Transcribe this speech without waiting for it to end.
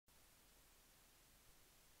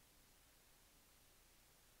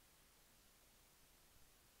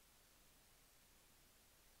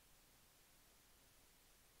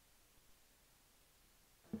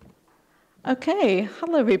Okay,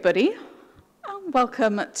 hello everybody.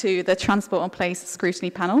 Welcome to the Transport and Place Scrutiny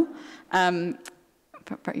panel.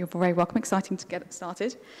 You're very welcome, exciting to get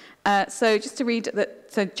started. So just to read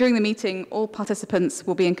that, so during the meeting, all participants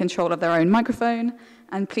will be in control of their own microphone,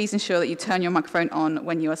 and please ensure that you turn your microphone on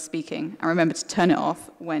when you are speaking, and remember to turn it off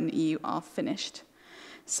when you are finished.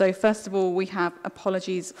 So first of all, we have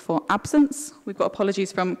apologies for absence. We've got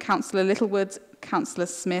apologies from Councillor Littlewood, Councillor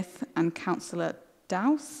Smith, and Councillor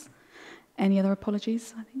Dowse. Any other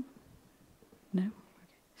apologies, I think? No?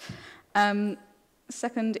 Okay.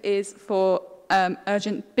 Second is for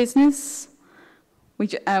urgent business. We'll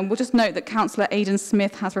just note that Councillor Aidan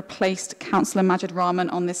Smith has replaced Councillor Majid Rahman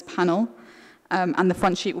on this panel, and the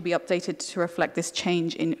front sheet will be updated to reflect this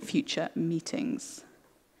change in future meetings.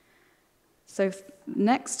 So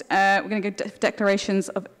next, we're going to go to declarations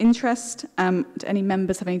of interest. Do any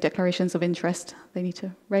members have any declarations of interest they need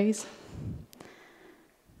to raise?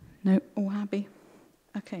 No, all happy?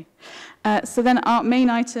 Okay. So then our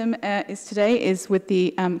main item today is with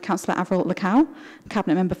the Councillor Avril Lacow,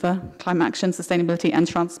 Cabinet Member for Climate Action, Sustainability and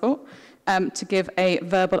Transport, to give a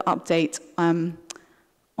verbal update on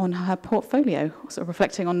her portfolio, sort of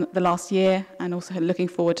reflecting on the last year and also looking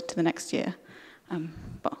forward to the next year.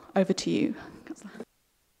 But over to you, Councillor.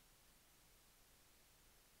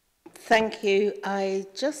 Thank you. I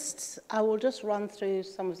will just run through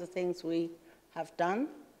some of the things we have done.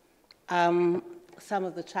 Some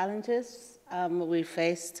of the challenges we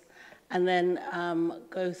faced, and then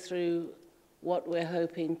go through what we're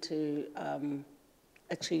hoping to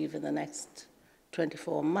achieve in the next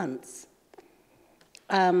 24 months.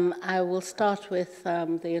 I will start with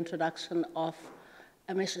the introduction of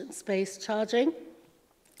emissions-based charging,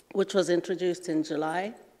 which was introduced in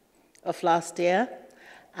July of last year,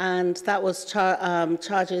 and that was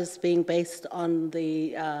charges being based on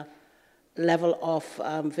the level of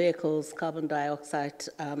vehicles' carbon dioxide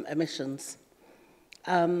emissions.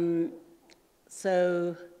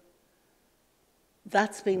 So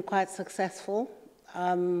that's been quite successful.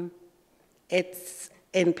 It's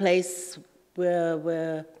in place,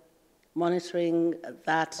 we're monitoring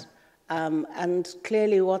that, and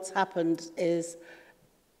clearly what's happened is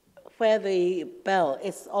where the bell,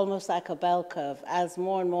 it's almost like a bell curve. As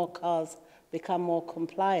more and more cars become more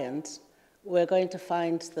compliant, we're going to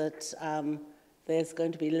find that there's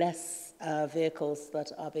going to be less vehicles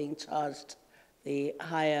that are being charged the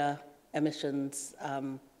higher emissions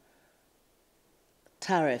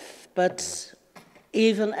tariff. But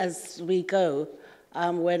even as we go,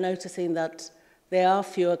 we're noticing that there are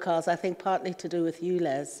fewer cars, I think partly to do with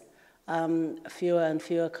ULEZ, fewer and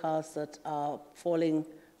fewer cars that are falling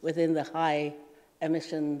within the high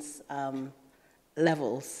emissions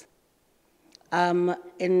levels.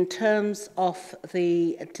 In terms of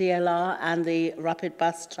the DLR and the rapid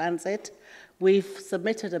bus transit, we've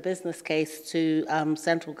submitted a business case to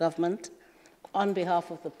central government on behalf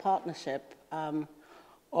of the partnership co-chaired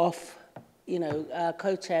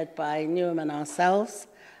by Newham and ourselves,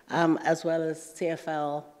 as well as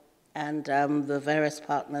CFL and the various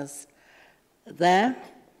partners there.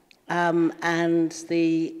 And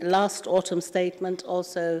the last autumn statement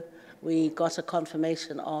also, we got a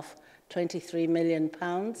confirmation of £23 million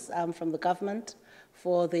from the government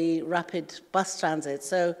for the rapid bus transit.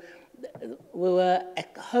 So we were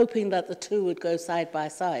hoping that the two would go side by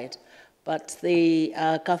side, but the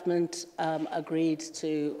government agreed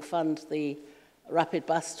to fund the rapid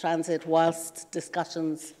bus transit whilst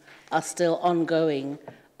discussions are still ongoing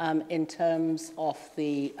in terms of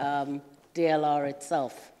the DLR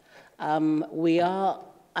itself. We are,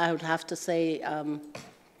 I would have to say,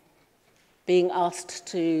 being asked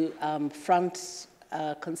to front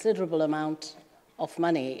a considerable amount of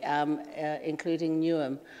money, including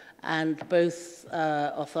Newham, and both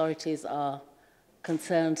authorities are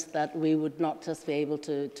concerned that we would not just be able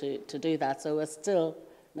to do that. So we're still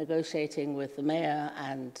negotiating with the mayor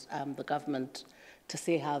and the government to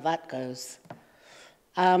see how that goes.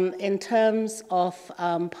 In terms of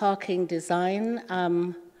parking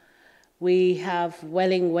design, we have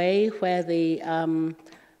Welling Way, where the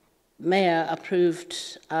Mayor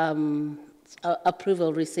approved,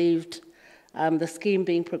 approval received, the scheme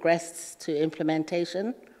being progressed to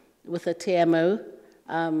implementation with a TMO,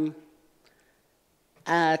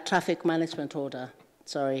 traffic management order,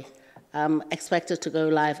 expected to go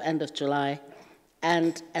live end of July,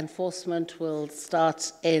 and enforcement will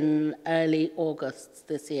start in early August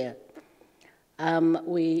this year.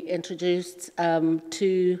 We introduced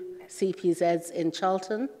 2 CPZs in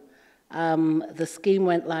Charlton. The scheme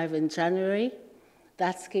went live in January.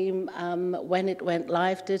 That scheme, when it went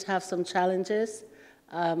live, did have some challenges.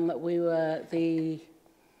 The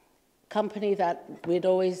company that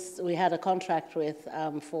we had a contract with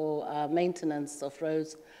for maintenance of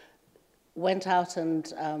roads went out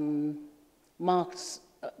and marked,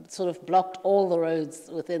 sort of blocked all the roads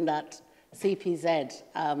within that CPZ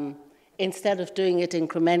instead of doing it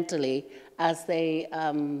incrementally as they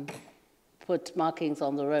put markings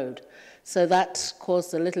on the road. So that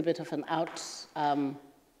caused a little bit of an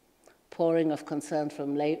outpouring of concern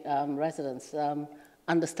from residents,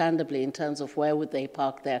 understandably, in terms of where would they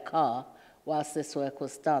park their car whilst this work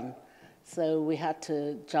was done. So we had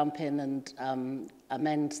to jump in and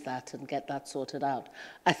amend that and get that sorted out.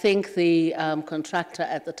 I think the contractor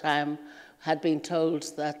at the time had been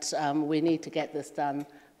told that we need to get this done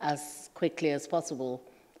as quickly as possible,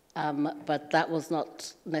 but that was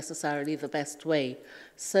not necessarily the best way.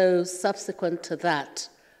 So subsequent to that,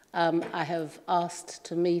 I have asked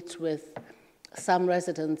to meet with some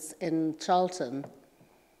residents in Charlton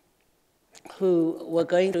who were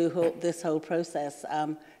going through this whole process,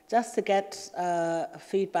 just to get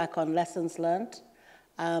feedback on lessons learned.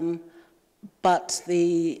 But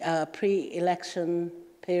the pre-election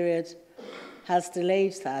period has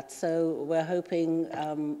delayed that, so we're hoping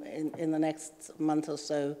in the next month or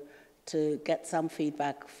so to get some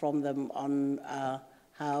feedback from them on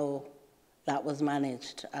how that was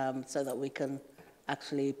managed, so that we can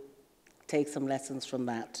actually take some lessons from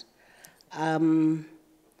that.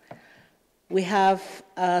 We have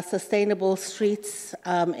sustainable streets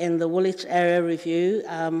in the Woolwich area review,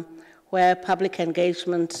 where public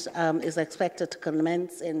engagement is expected to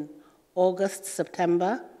commence in August,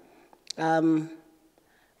 September.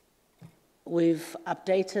 We've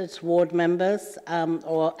updated ward members,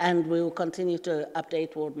 and we will continue to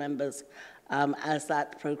update ward members as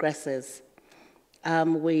that progresses.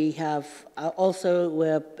 We have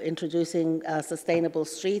we're introducing sustainable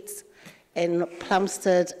streets in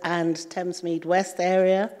Plumstead and Thamesmead West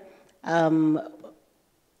area.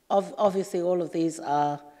 Obviously, all of these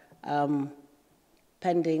are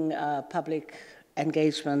pending public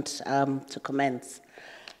engagement to commence.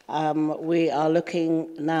 We are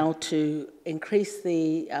looking now to increase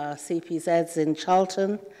the CPZs in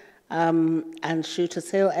Charlton and Shooters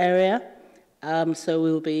Hill area. So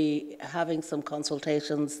we'll be having some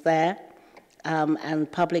consultations there, and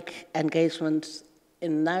public engagement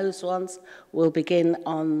in those ones will begin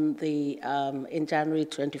on in January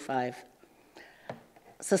 25.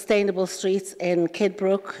 Sustainable streets in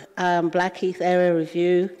Kidbrooke, Blackheath area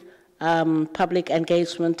review, public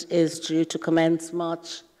engagement is due to commence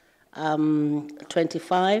March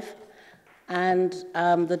 25, and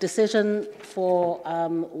the decision for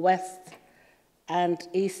West and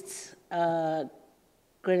East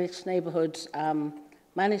Greenwich neighbourhood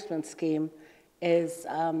management scheme is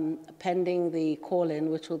pending the call-in,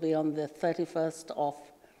 which will be on the 31st of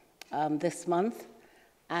this month.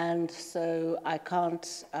 And so I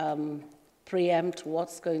can't preempt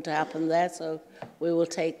what's going to happen there, so we will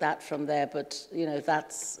take that from there. But, you know,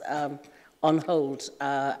 that's on hold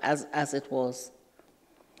as it was.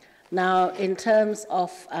 Now, in terms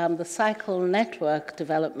of the cycle network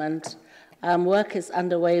development, work is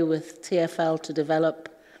underway with TfL to develop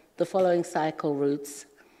the following cycle routes.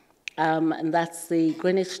 And that's the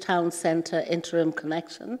Greenwich Town Centre interim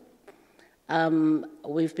connection.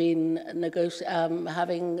 We've been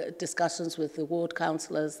having discussions with the ward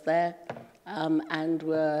councillors there, and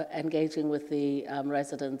we're engaging with the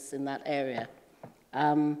residents in that area.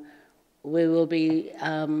 We will be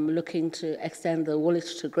looking to extend the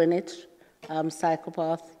Woolwich to Greenwich cycle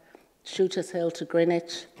path, Shooters Hill to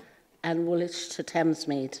Greenwich, and Woolwich to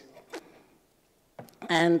Thamesmead.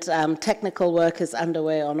 And technical work is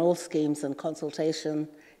underway on all schemes, and consultation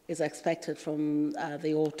is expected from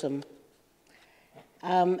the autumn.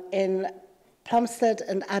 In Plumstead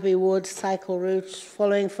and Abbey Wood cycle route,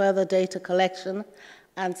 following further data collection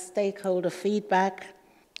and stakeholder feedback,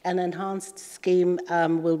 an enhanced scheme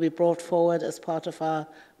will be brought forward as part of our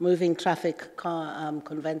moving traffic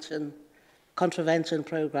contravention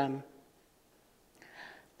programme.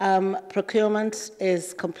 Procurement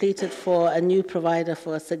is completed for a new provider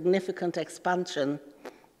for a significant expansion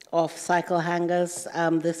of cycle hangers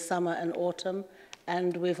this summer and autumn,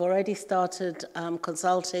 and we've already started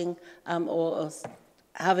consulting or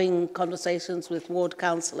having conversations with ward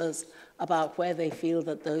councillors about where they feel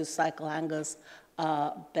that those cycle hangers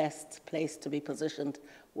are best placed to be positioned,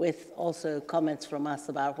 with also comments from us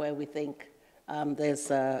about where we think there's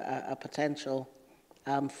a potential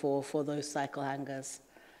for those cycle hangers.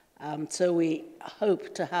 So we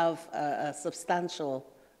hope to have a substantial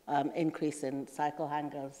increase in cycle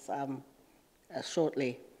hangers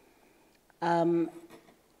shortly.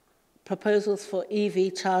 proposals for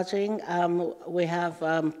EV charging. We have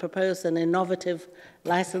proposed an innovative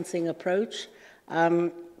licensing approach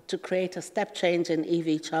to create a step change in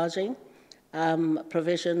EV charging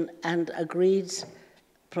provision, and agreed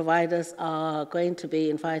providers are going to be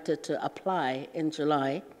invited to apply in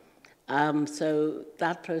July. So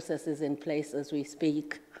that process is in place as we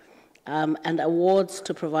speak. And awards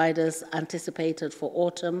to providers anticipated for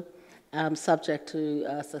autumn, subject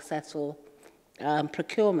to successful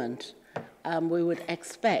procurement. We would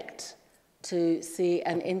expect to see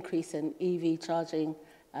an increase in EV charging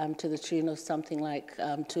to the tune of something like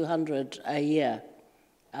 200 a year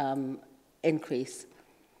increase.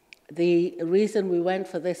 The reason we went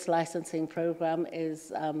for this licensing program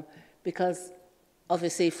is because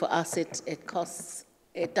obviously for us it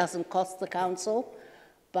doesn't cost the council,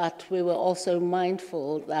 but we were also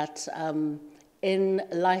mindful that in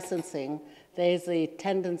licensing there's a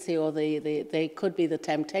tendency, or there could be the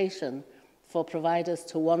temptation for providers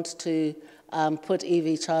to want to put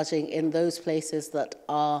EV charging in those places that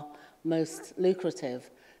are most lucrative.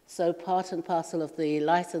 So part and parcel of the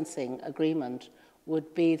licensing agreement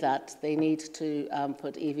would be that they need to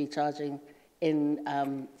put EV charging in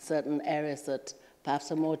certain areas that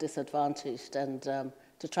perhaps are more disadvantaged, and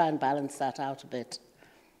to try and balance that out a bit.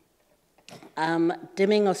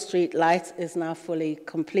 Dimming of street lights is now fully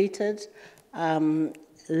completed.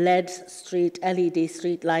 LED street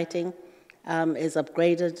lighting is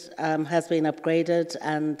upgraded, has been upgraded,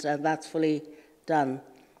 and that's fully done.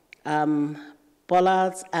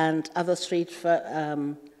 Bollards and other street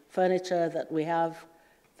furniture that we have,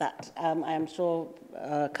 that I am sure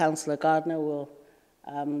Councillor Gardner will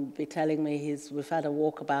be telling me we've had a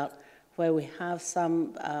walkabout where we have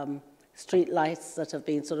some street lights that have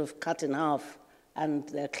been sort of cut in half, and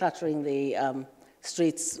they're cluttering the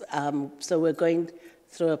streets. So we're going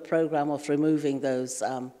through a program of removing those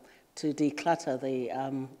to declutter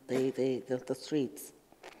the streets.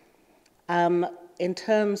 In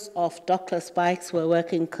terms of dockless bikes, we're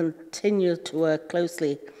continue to work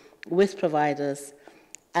closely with providers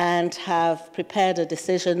and have prepared a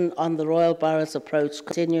decision on the Royal Borough's approach,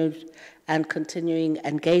 continuing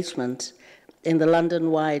engagement in the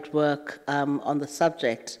London-wide work on the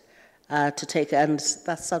subject to take, and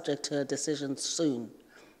that's subject to a decision soon.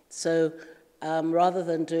 So rather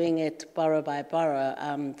than doing it borough by borough,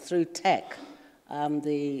 through TEC,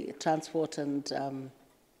 the Transport and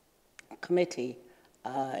Committee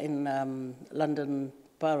in London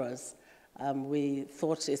boroughs, we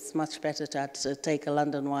thought it's much better to take a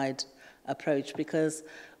London-wide approach, because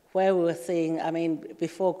where we were seeing, I mean,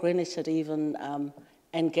 before Greenwich had even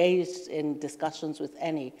engaged in discussions with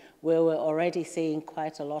any, where we're already seeing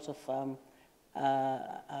quite a lot of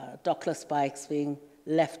dockless bikes being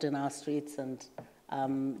left in our streets and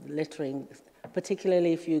littering,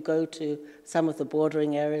 particularly if you go to some of the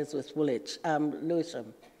bordering areas with Woolwich,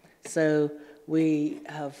 Lewisham. So we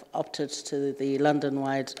have opted to the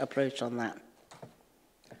London-wide approach on that.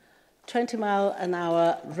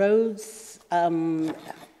 20-mile-an-hour roads. The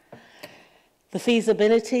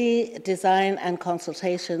feasibility, design and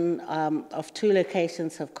consultation of 2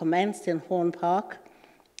 locations have commenced in Horn Park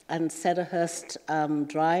and Cedarhurst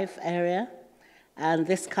Drive area. And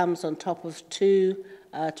this comes on top of 2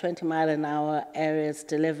 20-mile-an-hour areas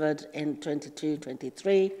delivered in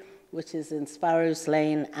 22-23, which is in Sparrows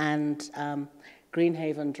Lane and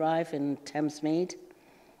Greenhaven Drive in Thamesmead.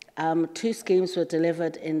 2 schemes were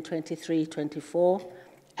delivered in 23-24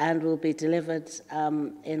 and will be delivered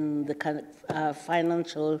in the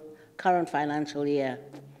current financial year.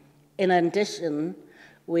 In addition,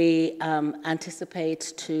 we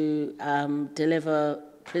anticipate to deliver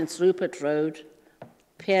Prince Rupert Road,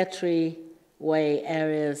 Pear Tree Way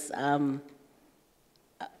areas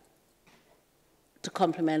to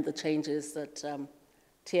complement the changes that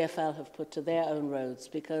TfL have put to their own roads,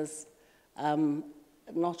 because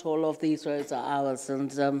not all of these roads are ours,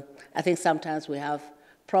 and I think sometimes we have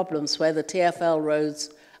problems where the TfL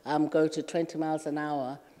roads go to 20 miles an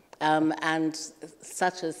hour, and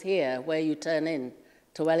such as here, where you turn in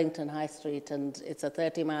to Wellington High Street and it's a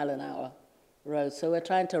 30-mile-an-hour road. So we're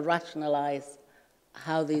trying to rationalize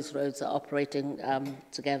how these roads are operating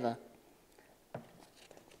together.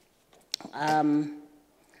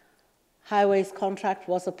 Highways contract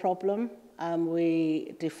was a problem.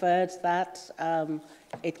 We deferred that.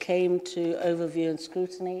 It came to overview and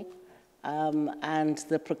scrutiny, and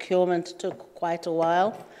the procurement took quite a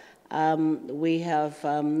while. We have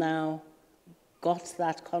now got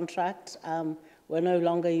that contract. We're no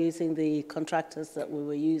longer using the contractors that we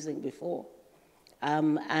were using before.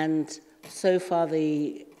 And so far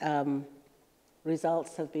the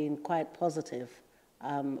results have been quite positive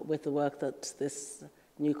with the work that this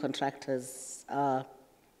new contractors are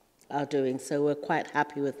doing. So we're quite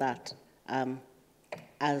happy with that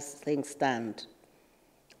as things stand.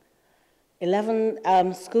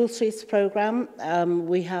 11 School Streets program.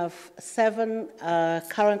 We have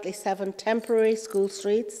currently seven temporary school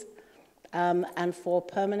streets and 4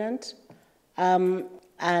 permanent.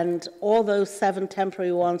 And all those 7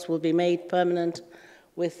 temporary ones will be made permanent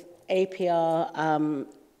with APR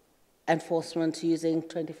enforcement using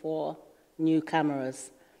 24 new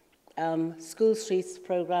cameras. School Streets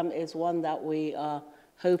program is one that we are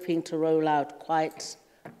hoping to roll out quite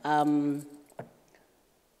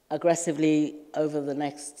aggressively over the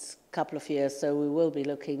next couple of years, so we will be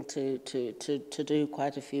looking to do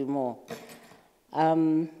quite a few more.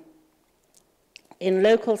 In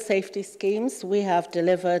local safety schemes, we have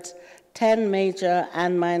delivered 10 major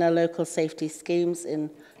and minor local safety schemes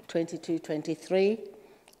in 22-23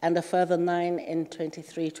 and a further 9 in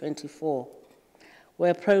 23-24.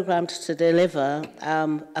 We're programmed to deliver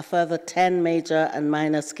a further 10 major and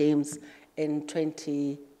minor schemes in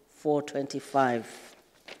 24-25.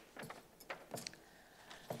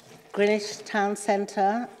 Greenwich Town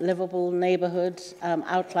Centre, livable neighbourhood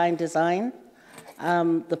outline design.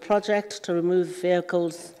 The project to remove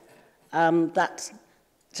vehicles, that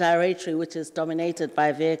gyratory which is dominated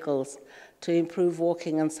by vehicles, to improve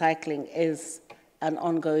walking and cycling is an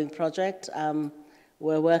ongoing project.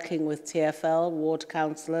 We're working with TfL, ward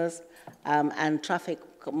councillors, and traffic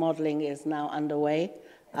modelling is now underway,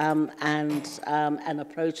 and an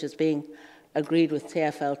approach is being agreed with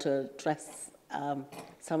TfL to address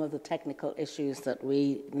some of the technical issues that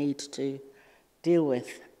we need to deal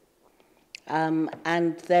with.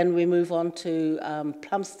 And then we move on to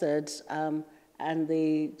Plumstead and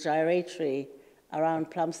the gyratory around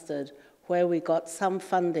Plumstead, where we got some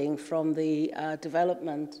funding from the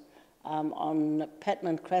development on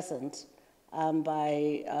Petman Crescent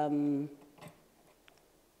by,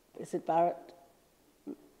 is it Barrett?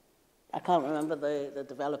 I can't remember the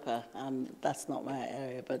developer. That's not my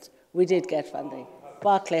area, but we did get funding.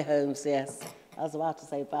 Barclay Homes, yes. I was about to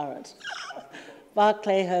say Barrett.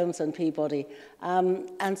 Barclay Homes and Peabody.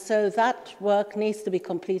 And so that work needs to be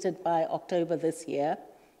completed by October this year.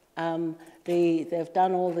 They've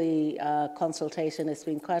done all the consultation. It's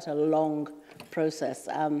been quite a long process.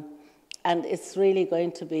 And it's really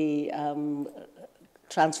going to be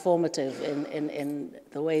transformative in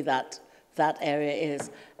the way that area is.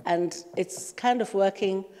 And it's kind of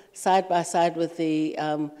working side by side with the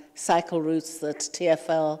cycle routes that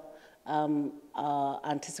TfL are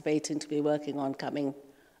anticipating to be working on coming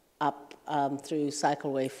up through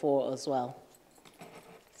Cycleway 4 as well.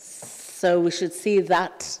 So we should see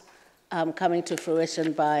that coming to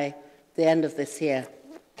fruition by the end of this year.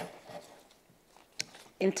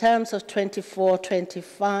 In terms of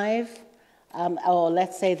 24-25, or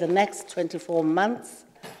let's say the next 24 months,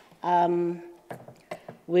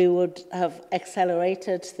 we would have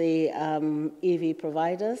accelerated the EV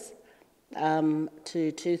providers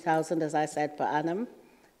to 2,000, as I said, per annum.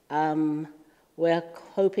 We're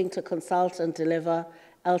hoping to consult and deliver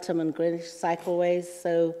Eltham and Greenwich cycleways,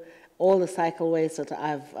 so all the cycleways that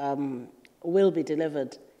will be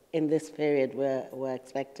delivered in this period we're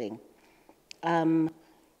expecting.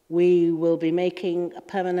 We will be making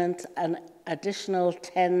permanent an additional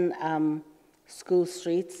 10 school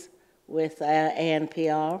streets with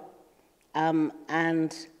ANPR,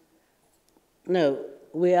 and no,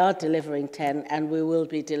 we are delivering 10, and we will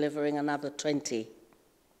be delivering another 20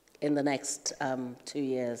 in the next 2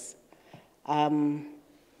 years.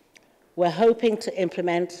 We're hoping to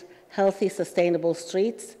implement healthy, sustainable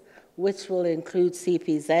streets, which will include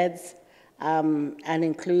CPZs and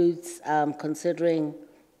includes considering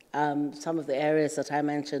some of the areas that I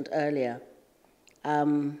mentioned earlier.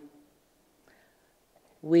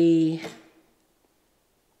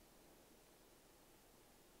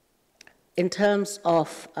 In terms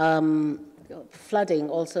of flooding,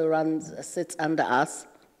 also sits under us.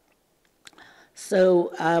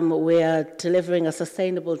 So we are delivering a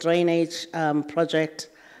sustainable drainage project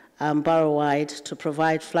borough-wide to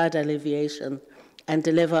provide flood alleviation and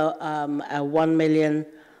deliver a £1 million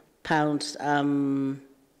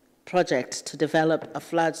project to develop a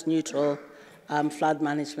floods-neutral flood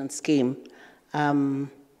management scheme,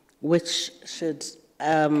 which should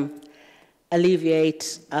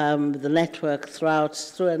alleviate the network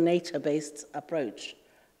through a nature-based approach.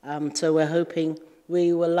 So we're hoping,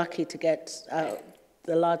 we were lucky to get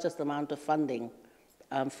the largest amount of funding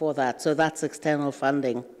for that. So that's external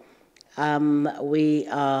funding. We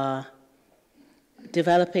are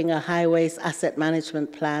developing a highways asset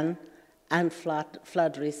management plan and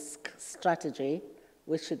flood risk strategy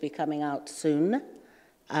which should be coming out soon.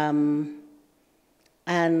 And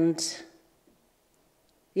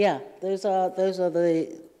yeah, those are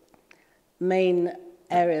the main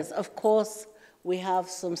areas. Of course, we have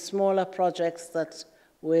some smaller projects that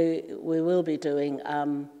we will be doing,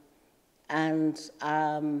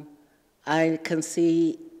 I can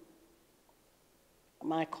see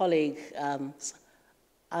my colleague's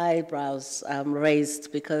eyebrows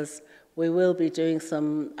raised, because we will be doing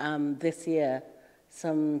some, this year,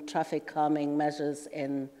 some traffic calming measures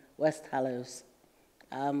in West Hallows.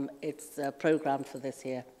 It's programmed for this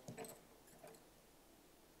year.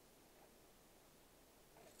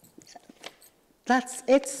 That's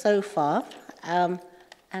it so far, and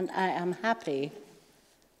I am happy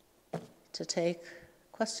to take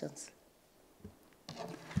questions.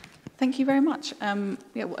 Thank you very much. Yeah,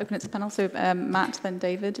 we'll open it to the panel. So Matt, then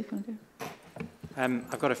David, if you want to go.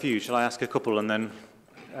 I've got a few. Shall I ask a couple and then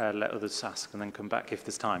let others ask and then come back if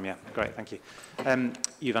there's time? Yeah, great, thank you.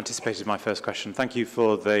 You've anticipated my first question. Thank you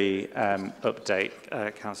for the update,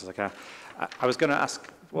 Councillor Zakar. I was going to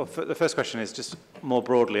ask, well, the first question is just more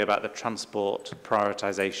broadly about the transport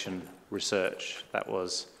prioritisation research that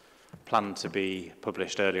was planned to be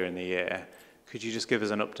published earlier in the year. Could you just give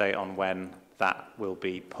us an update on when that will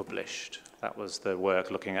be published? That was the work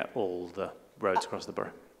looking at all the roads across the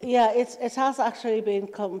borough. Yeah, it has actually been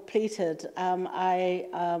completed. I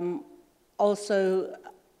also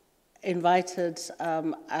invited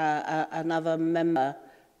another member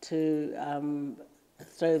to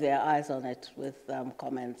throw their eyes on it with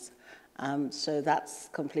comments. So that's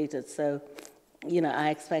completed. So, you know, I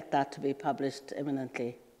expect that to be published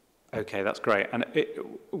imminently. Okay, that's great. And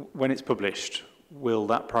when it's published, will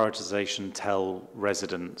that prioritisation tell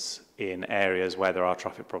residents in areas where there are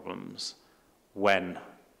traffic problems when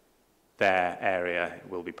their area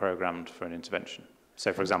will be programmed for an intervention?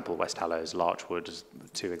 So, for example, West Hallows, Larchwood, as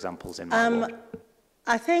two examples in my ward.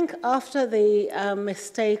 I think after the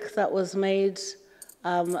mistake that was made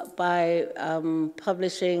by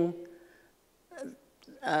publishing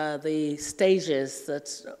the stages that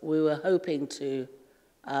we were hoping to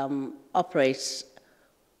operate,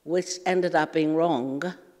 which ended up being wrong.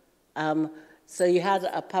 So you had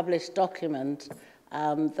a published document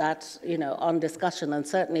that, you know, on discussion, and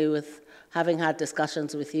certainly with having had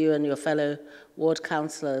discussions with you and your fellow ward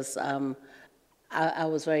councillors, I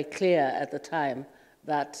was very clear at the time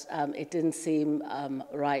that it didn't seem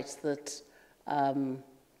right that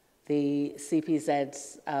the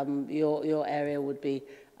CPZs, your area would be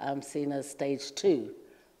seen as stage 2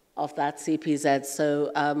 of that CPZ.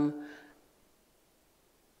 So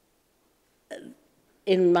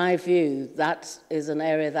in my view, that is an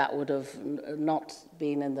area that would have not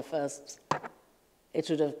been in the first, it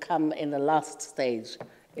would have come in the last stage,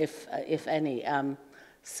 if any.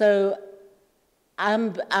 So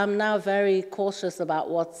I'm now very cautious about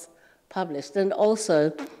what's published, and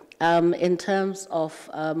also in terms of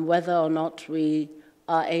whether or not we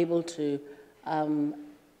are able to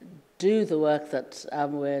do the work that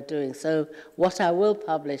we're doing. So what I will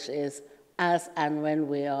publish is as and when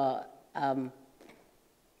we are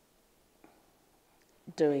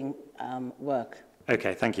doing work.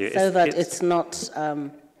 Okay, thank you. So that it's not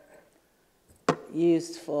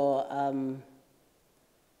used for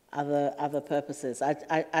other purposes.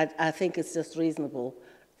 I think it's just reasonable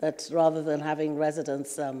that rather than having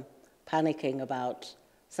residents panicking about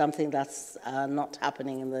something that's not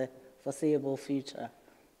happening in the foreseeable future.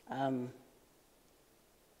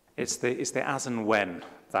 It's the as and when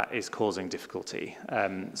that is causing difficulty.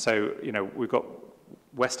 So, you know, we've got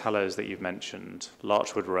West Hallows that you've mentioned,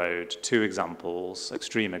 Larchwood Road, two examples,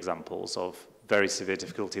 extreme examples of very severe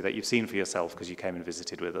difficulty that you've seen for yourself because you came and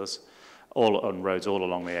visited with us, all on roads all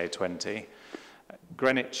along the A20.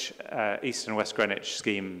 Greenwich, East and West Greenwich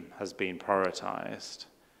scheme has been prioritised.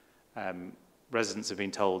 Residents have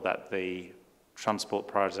been told that the transport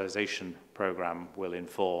prioritisation programme will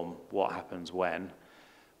inform what happens when,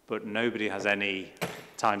 but nobody has any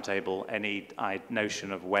timetable, any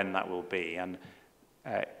notion of when that will be. And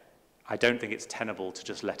I don't think it's tenable to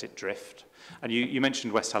just let it drift. And you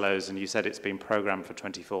mentioned West Hallows, and you said it's been programmed for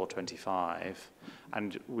 24-25,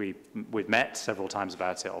 and we've met several times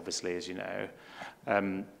about it, obviously, as you know.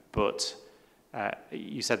 But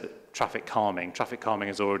you said that traffic calming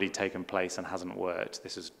has already taken place and hasn't worked.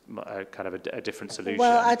 This is kind of a different solution.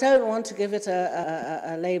 Well, I don't want to give it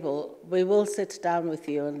a label. We will sit down with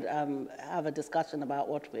you and have a discussion about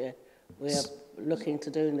what we're looking to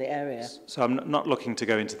do in the area. So I'm not looking to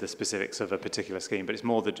go into the specifics of a particular scheme, but it's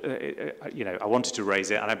more that, you know, I wanted to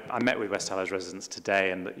raise it, and I met with West Hallows residents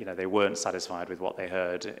today, and, you know, they weren't satisfied with what they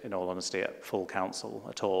heard, in all honesty, at full council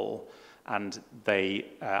at all. and they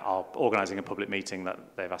are organising a public meeting that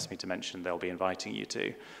they've asked me to mention they'll be inviting you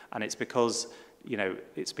to. And it's because, you know,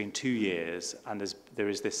 it's been 2 years and there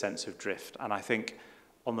is this sense of drift. And I think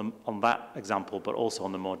on that example, but also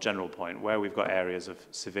on the more general point, where we've got areas of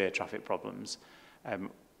severe traffic problems,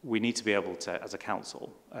 we need to be able to, as a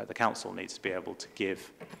council, the council needs to be able to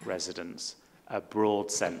give residents a broad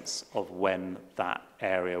sense of when that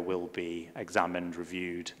area will be examined,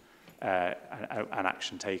 reviewed, and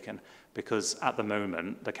action taken. Because at the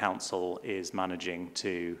moment, the council is managing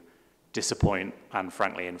to disappoint and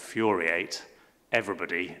frankly infuriate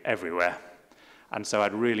everybody everywhere. And so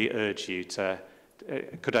I'd really urge you to,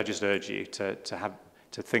 could I just urge you to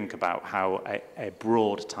think about how a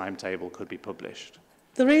broad timetable could be published?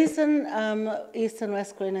 The reason East and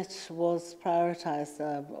West Greenwich was prioritised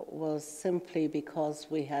was simply because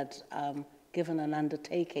we had given an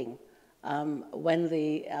undertaking when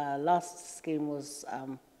the last scheme was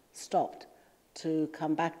stopped to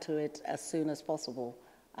come back to it as soon as possible,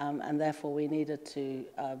 and therefore we needed to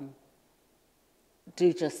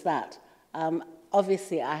do just that.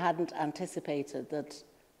 Obviously, I hadn't anticipated that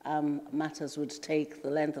matters would take the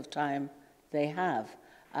length of time they have.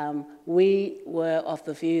 We were of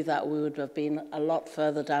the view that we would have been a lot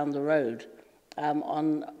further down the road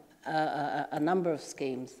on a number of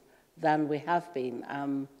schemes than we have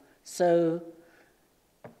been. So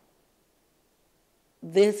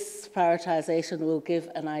this prioritization will give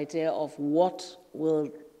an idea of what will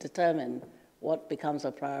determine what becomes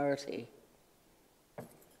a priority.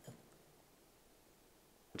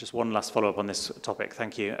 Just one last follow-up on this topic,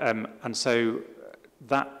 thank you. And so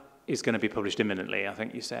that is going to be published imminently, I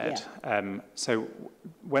think you said. Yeah. So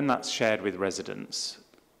when that's shared with residents,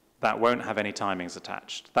 that won't have any timings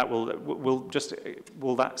attached. That will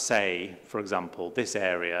that say, for example, this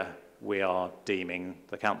area we are deeming,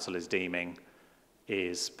 the council is deeming,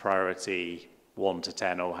 is priority 1 to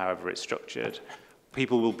 10 or however it's structured.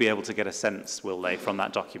 People will be able to get a sense, will they, from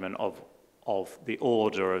that document of the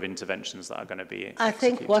order of interventions that are going to be executed? I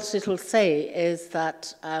think what it will say is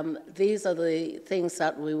that these are the things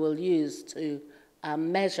that we will use to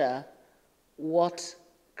measure what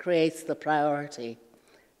creates the priority,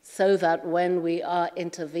 so that when we are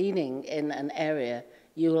intervening in an area,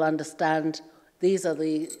 you will understand these are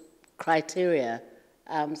the criteria.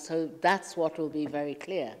 So that's what will be very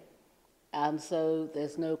clear. So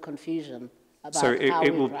there's no confusion about how we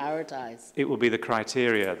prioritize. It will be the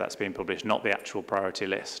criteria that's being published, not the actual priority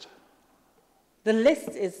list. The list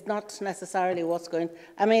is not necessarily what's going.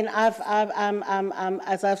 I mean, as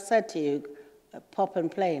I've said to you, pop and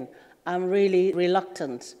plain, I'm really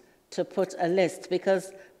reluctant to put a list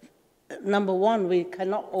because, number one, we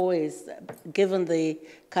cannot always, given the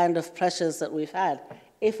kind of pressures that we've had.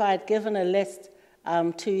 If I'd given a list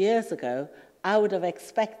 2 years ago, I would have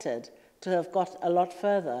expected to have got a lot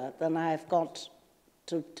further than I have got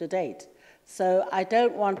to date. So I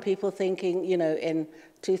don't want people thinking, you know, in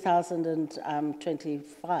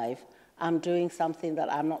 2025, I'm doing something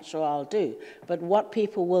that I'm not sure I'll do. But what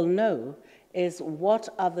people will know is what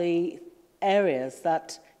are the areas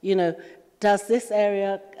that, you know, does this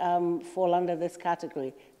area fall under this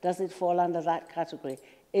category? Does it fall under that category?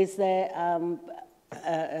 Is there,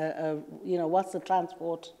 you know, what's the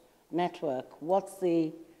transport network? What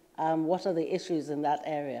are the issues in that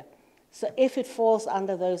area? So if it falls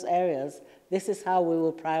under those areas, this is how we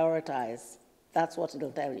will prioritize. That's what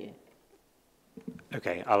it'll tell you.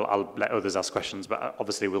 Okay, I'll let others ask questions, but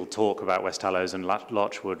obviously we'll talk about West Hallows and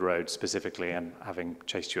Larchwood Road specifically, and having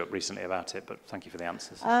chased you up recently about it, but thank you for the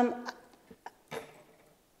answers.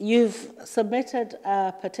 You've submitted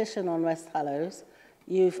a petition on West Hallows.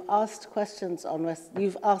 You've asked questions on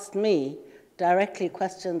you've asked me directly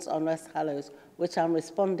questions on West Hallows, which I'm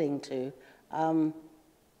responding to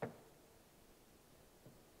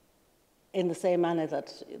in the same manner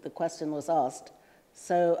that the question was asked.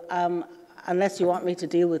 So unless you want me to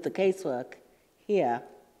deal with the casework here,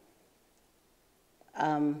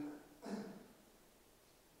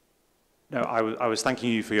 No, I was thanking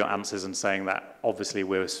you for your answers and saying that obviously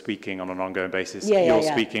we're speaking on an ongoing basis. Yeah, You're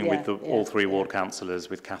speaking with all three ward councillors,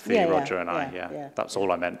 with Kathy, Roger and I. That's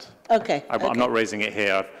all I meant. Okay. I'm not raising it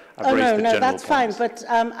here. I've raised the general that's points.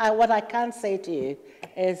 fine. But what I can say to you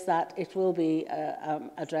is that it will be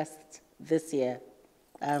addressed this year,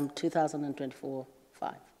 2024-5.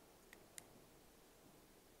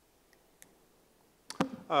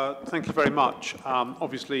 Thank you very much.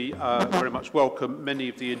 Obviously, very much welcome many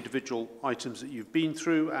of the individual items that you've been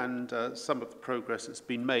through and some of the progress that's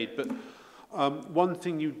been made. But one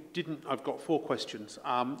thing you didn't, I've got 4 questions.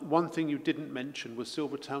 One thing you didn't mention was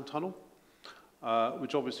Silvertown Tunnel.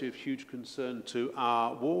 which obviously of huge concern to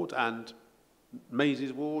our ward and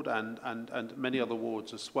Maisie's ward and many other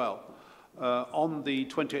wards as well. On the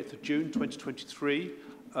 28th of June 2023,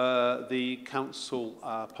 the council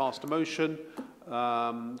passed a motion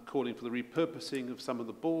calling for the repurposing of some of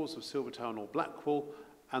the bores of Silvertown or Blackwall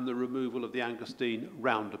and the removal of the Angustine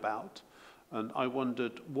roundabout. And I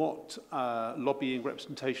wondered what lobbying,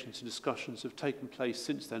 representations and discussions have taken place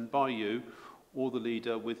since then by you or the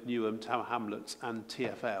leader with Newham, Tower Hamlets and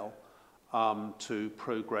TfL to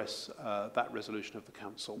progress that resolution of the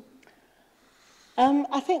council.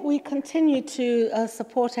 I think we continue to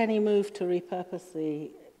support any move to repurpose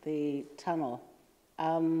the tunnel.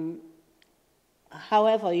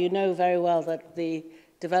 However, you know very well that the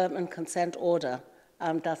development consent order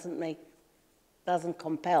doesn't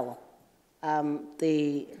compel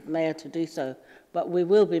the mayor to do so, but we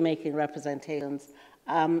will be making representations,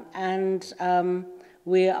 and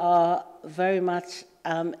we are very much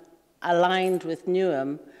aligned with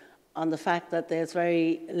Newham on the fact that there's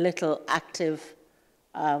very little active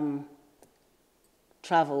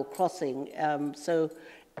travel crossing. So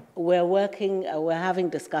we're having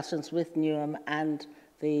discussions with Newham and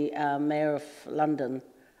the Mayor of London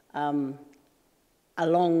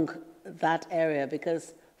along that area,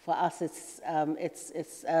 because for us it's an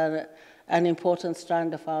important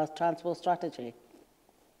strand of our transport strategy.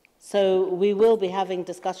 So we will be having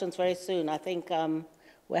discussions very soon. I think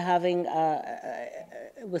we're having,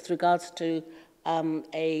 with regards to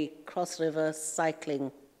a cross-river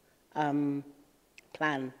cycling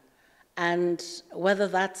plan. And whether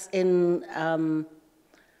that's in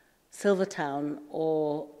Silvertown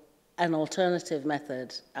or an alternative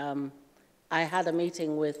method, I had a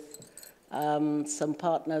meeting with some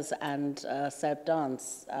partners and Seb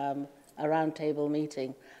Dance, a roundtable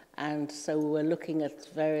meeting, and so we're looking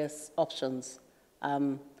at various options,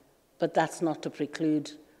 but that's not to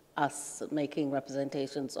preclude us making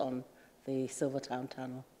representations on the Silvertown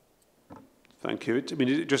Tunnel. Thank you. I mean,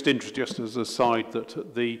 it just interesting, just as a side,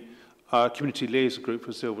 that the community liaison group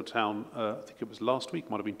for Silvertown, I think it was last week,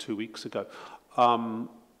 might have been 2 weeks ago,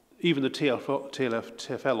 even the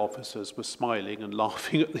TfL officers were smiling and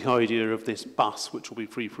laughing at the idea of this bus, which will be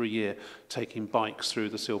free for a year, taking bikes through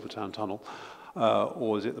the Silvertown Tunnel,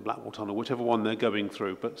 or is it the Blackwall Tunnel, whichever one they're going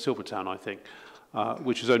through, but Silvertown, I think,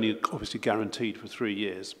 which is only obviously guaranteed for 3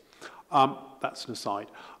 years. That's an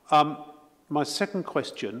aside. My second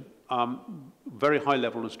question, very high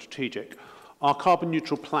level and strategic. Our carbon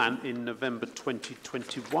neutral plan in November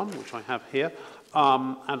 2021, which I have here,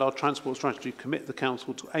 and our transport strategy commit the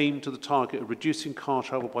council to aim to the target of reducing car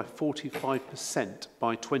travel by 45%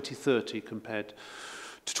 by 2030 compared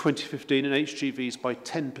to 2015 and HGVs by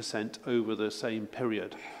 10% over the same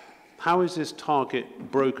period. How is this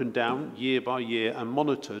target broken down year by year and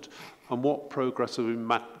monitored, and what progress have we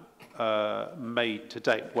made to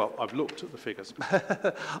date? Well, I've looked at the figures.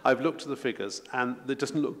 I've looked at the figures, and it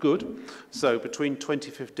doesn't look good. So between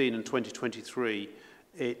 2015 and 2023,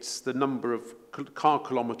 it's the number of car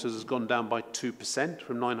kilometres has gone down by 2%,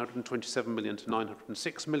 from 927 million to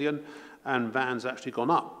 906 million, and vans actually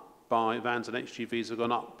gone up by, vans and HGVs have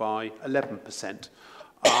gone up by 11%.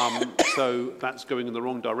 So that's going in the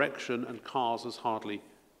wrong direction, and cars has hardly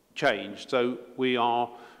changed. So we've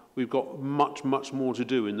got much more to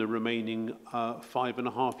do in the remaining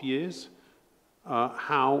 5.5 years.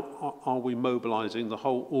 How are we mobilising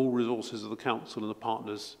all resources of the council and the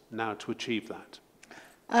partners now to achieve that?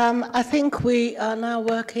 I think we are now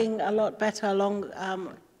working a lot better along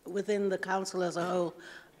within the council as a whole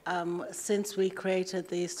since we created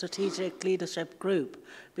the strategic leadership group,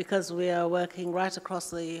 because we are working right across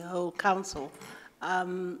the whole council. I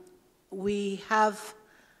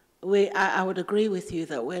would agree with you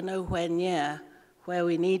that we're nowhere near where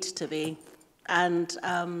we need to be, and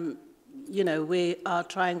you know, we are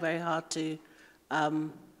trying very hard to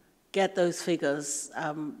get those figures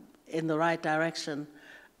in the right direction.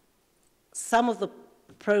 Some of the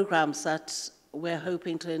programs that we're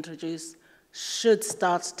hoping to introduce should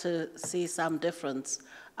start to see some difference,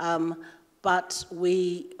 but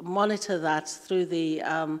we monitor that through the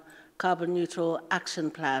Carbon Neutral Action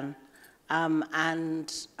Plan,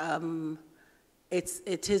 and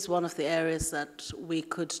it is one of the areas that we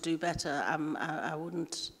could do better. I would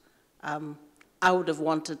have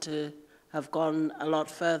wanted to have gone a lot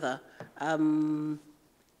further,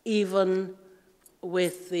 even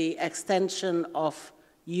with the extension of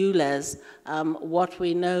ULEZ. What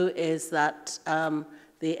we know is that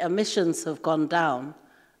the emissions have gone down,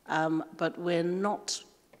 but we're not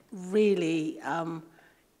really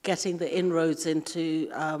getting the inroads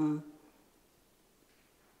into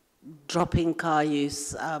dropping car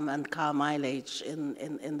use and car mileage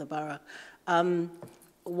in the borough.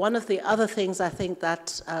 One of the other things I think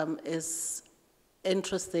that is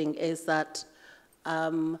interesting is that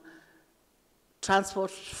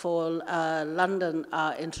Transport for London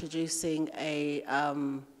are introducing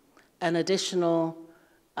an additional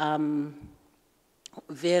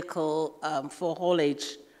vehicle for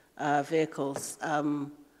haulage vehicles.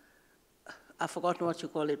 I've forgotten what you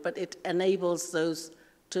call it, but it enables those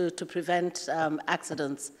to prevent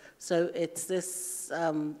accidents. So it's this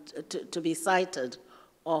to be sighted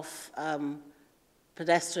of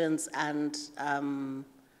pedestrians and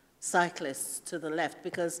cyclists to the left,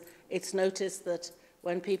 because it's noticed that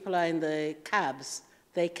when people are in the cabs,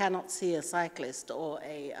 they cannot see a cyclist or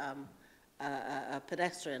a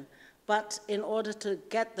pedestrian. But in order to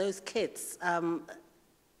get those kits,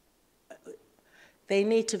 they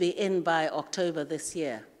need to be in by October this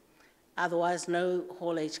year. Otherwise, no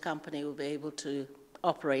haulage company will be able to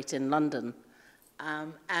operate in London.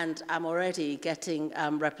 And I'm already getting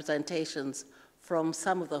representations from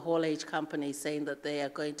some of the haulage companies saying that they are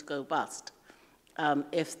going to go bust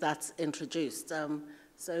if that's introduced.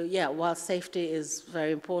 So yeah, while safety is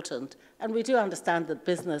very important, and we do understand that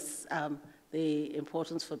business, the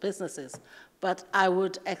importance for businesses, but I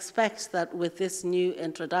would expect that with this new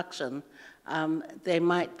introduction, there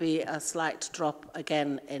might be a slight drop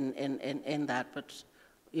again in that, but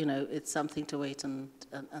you know, it's something to wait and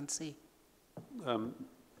see.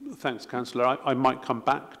 Thanks, Councillor. I might come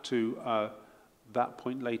back to that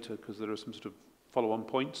point later because there are some sort of follow-on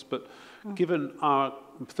points. But given our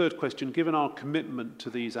third question, given our commitment to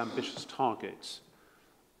these ambitious targets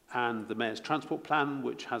and the Mayor's Transport Plan,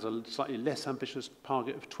 which has a slightly less ambitious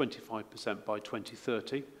target of 25% by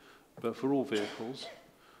 2030, but for all vehicles,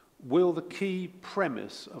 will the key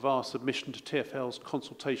premise of our submission to TfL's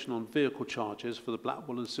consultation on vehicle charges for the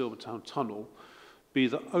Blackwall and Silvertown Tunnel be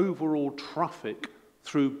that overall traffic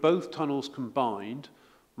through both tunnels combined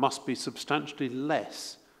must be substantially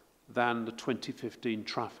less than the 2015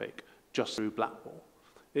 traffic just through Blackwall?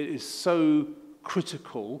 It is so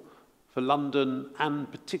critical for London and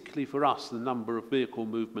particularly for us, the number of vehicle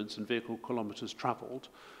movements and vehicle kilometres travelled,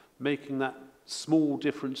 making that small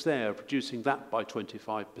difference there, reducing that by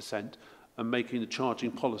 25% and making the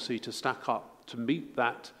charging policy to stack up to meet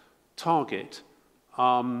that target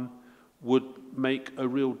would make a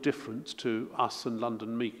real difference to us and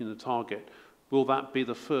London meeting the target. Will that be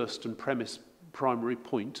the first and primary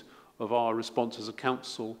point of our response as a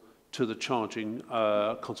council to the charging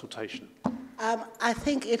consultation? I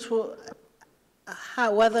think it will,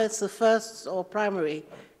 whether it's the first or primary,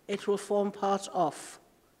 it will form part of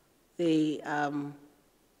the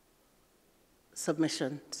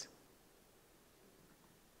submissions.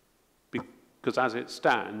 Because as it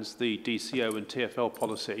stands, the DCO and TfL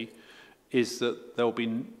policy is that there'll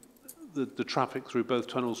be the traffic through both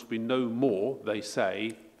tunnels will be no more, they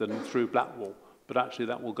say, than through Blackwall. But actually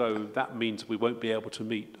that will go, that means we won't be able to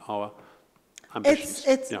meet our ambitions.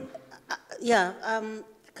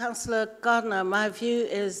 Councillor Gardner, my view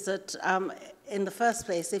is that in the first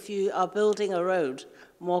place, if you are building a road,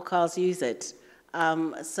 more cars use it.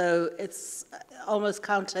 So it's almost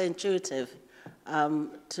counterintuitive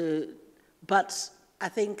but I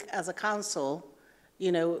think as a council,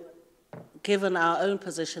 you know, given our own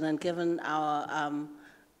position and given our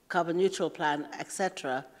carbon neutral plan,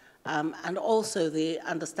 etc., and also the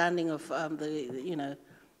understanding of the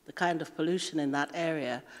kind of pollution in that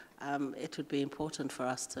area, it would be important for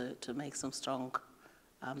us to make some strong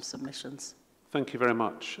submissions. Thank you very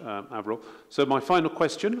much, Avril. So my final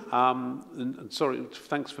question, and sorry,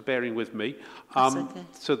 thanks for bearing with me. Okay.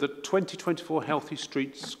 So the 2024 Healthy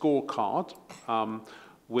Streets Scorecard,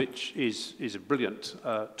 which is a brilliant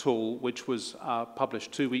tool, which was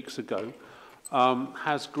published 2 weeks ago,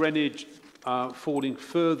 has Greenwich falling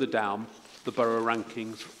further down the borough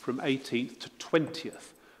rankings from 18th to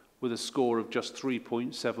 20th with a score of just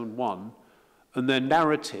 3.71. And their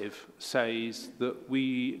narrative says that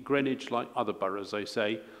Greenwich, like other boroughs, they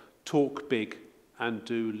say, talk big and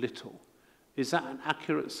do little. Is that an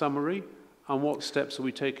accurate summary? And what steps are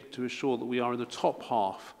we taking to ensure that we are in the top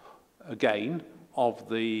half again of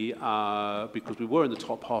the, because we were in the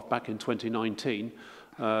top half back in 2019,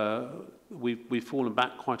 we've fallen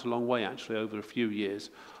back quite a long way actually over a few years.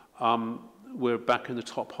 We're back in the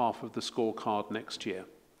top half of the scorecard next year.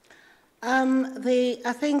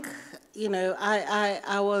 I think, you know,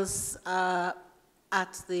 I was at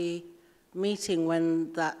the meeting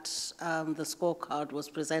when that the scorecard was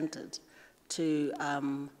presented to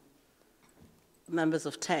members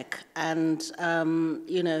of tech, and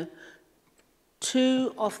you know,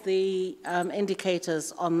 Two of the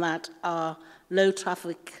indicators on that are low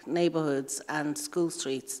traffic neighborhoods and school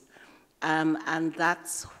streets. And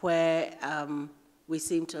that's where we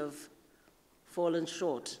seem to have fallen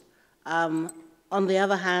short. On the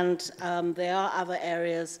other hand, there are other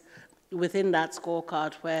areas within that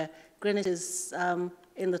scorecard where Greenwich is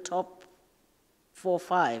in the top 4 or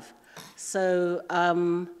 5. So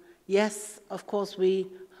yes, of course, we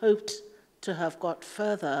hoped to have got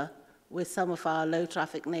further with some of our low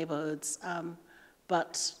traffic neighborhoods,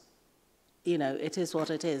 but you know, it is what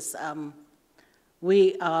it is.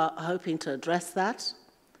 We are hoping to address that.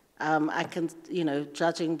 I can, you know,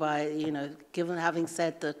 judging by, you know, given having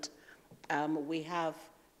said that we have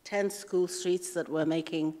 10 school streets that we're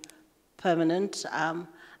making permanent,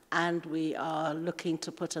 and we are looking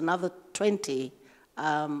to put another 20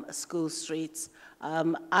 school streets.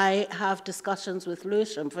 I have discussions with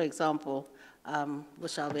Lewisham, for example,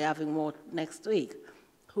 which I'll be having more next week,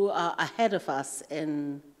 who are ahead of us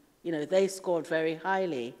in, you know, they scored very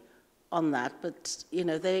highly on that, but, you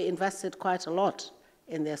know, they invested quite a lot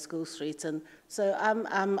in their school streets. And so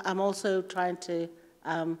I'm also trying to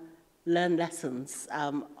learn lessons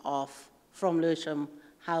from Lewisham,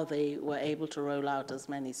 how they were able to roll out as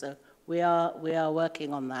many. So we are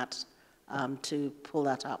working on that to pull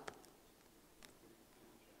that up.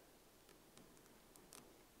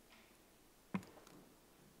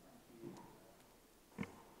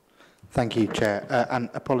 Thank you, Chair. And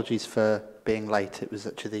apologies for being late. It was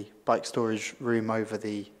actually the bike storage room over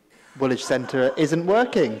the Woolwich Centre isn't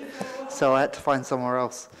working, so I had to find somewhere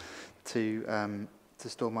else to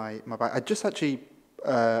store my bike. I just actually,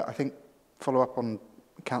 I think, follow up on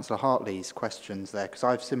Councillor Hartley's questions there, because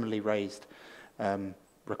I've similarly raised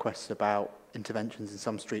requests about interventions in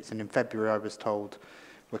some streets, and in February I was told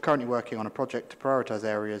we're currently working on a project to prioritise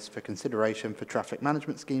areas for consideration for traffic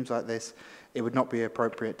management schemes like this. It would not be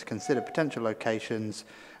appropriate to consider potential locations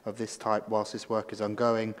of this type whilst this work is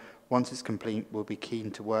ongoing. Once it's complete, we'll be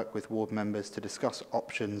keen to work with ward members to discuss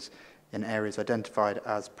options in areas identified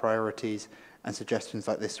as priorities, and suggestions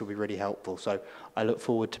like this will be really helpful. So I look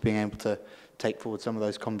forward to being able to take forward some of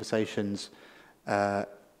those conversations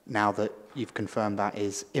now that you've confirmed that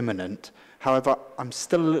is imminent. However, I'm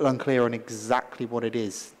still a little unclear on exactly what it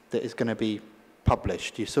is that is going to be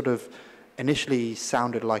published. You sort of initially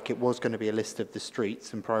sounded like it was going to be a list of the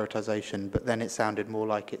streets and prioritisation, but then it sounded more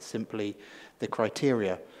like it's simply the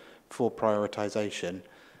criteria for prioritisation.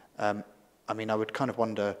 I mean, I would kind of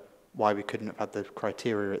wonder why we couldn't have had the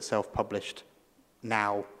criteria itself published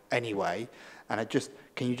now anyway. And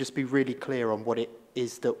can you just be really clear on what it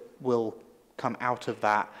is that will come out of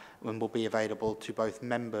that and will be available to both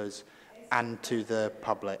members and to the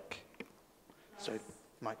public? So,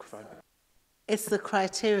 microphone. It's the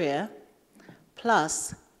criteria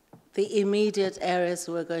plus the immediate areas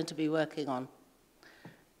we're going to be working on.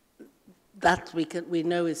 That we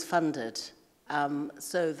know is funded.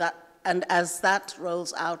 So that, and as that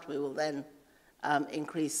rolls out, we will then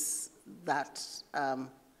increase that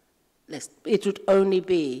list. It would only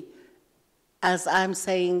be, as I'm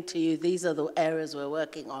saying to you, these are the areas we're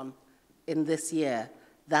working on in this year.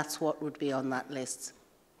 That's what would be on that list.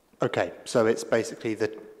 Okay, so it's basically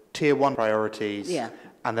the tier 1 priorities, yeah,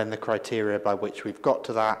 and then the criteria by which we've got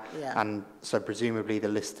to that. Yeah. And so presumably the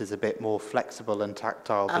list is a bit more flexible and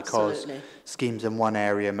tactile. Absolutely. Because schemes in one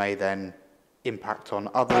area may then impact on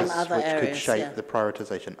others, which areas, could shape, yeah, the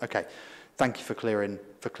prioritisation. Okay, thank you for clearing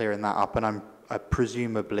that up. And I'm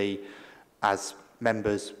presumably, as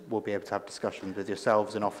members, will be able to have discussions with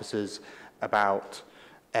yourselves and officers about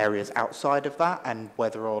areas outside of that and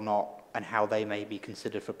whether or not and how they may be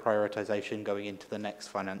considered for prioritisation going into the next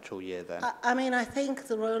financial year then. I mean, I think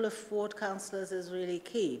the role of ward councillors is really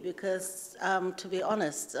key because, to be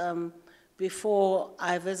honest, before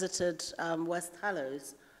I visited West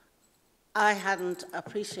Hallows, I hadn't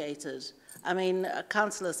appreciated, I mean,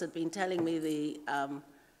 councillors had been telling me the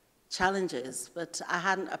challenges, but I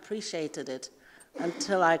hadn't appreciated it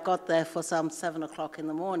until I got there for some 7 o'clock in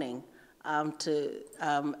the morning to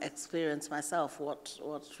experience myself what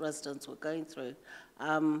residents were going through.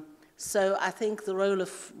 So I think the role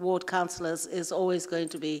of ward councillors is always going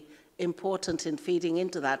to be important in feeding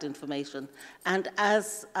into that information. And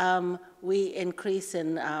as we increase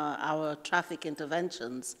in our traffic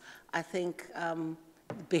interventions, I think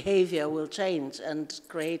behaviour will change and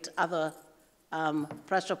create other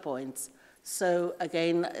pressure points. So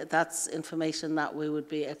again, that's information that we would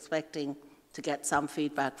be expecting to get some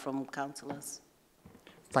feedback from councillors.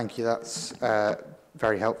 Thank you, that's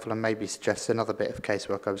very helpful, and maybe suggests another bit of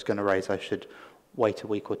casework I was going to raise. I should wait a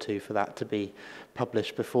week or two for that to be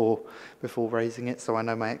published before raising it, so I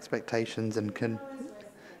know my expectations and can...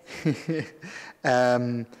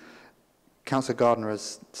 Councillor Gardner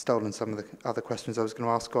has stolen some of the other questions I was going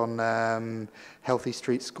to ask on Healthy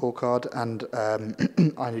Streets scorecard, and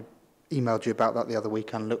I emailed you about that the other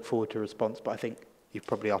week and look forward to a response, but I think you've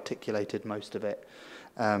probably articulated most of it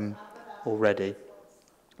already.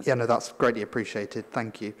 Yeah, no, that's greatly appreciated.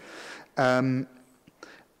 Thank you. I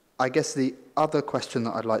guess the other question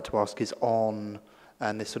that I'd like to ask is on,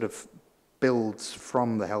 and this sort of builds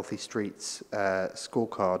from the Healthy Streets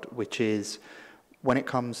scorecard, which is when it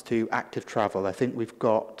comes to active travel. I think we've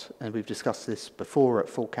got, and we've discussed this before at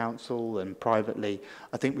full council and privately,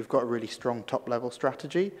 I think we've got a really strong top-level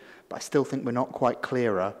strategy, but I still think we're not quite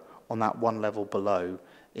clearer on that one level below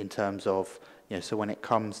in terms of, you know, so when it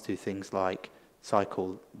comes to things like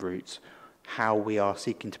cycle routes, how we are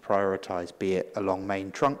seeking to prioritise, be it along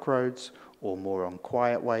main trunk roads or more on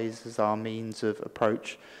quiet ways as our means of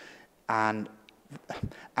approach. And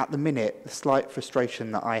at the minute, the slight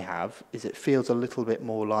frustration that I have is it feels a little bit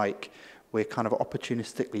more like we're kind of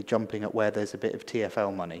opportunistically jumping at where there's a bit of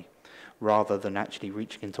TfL money, rather than actually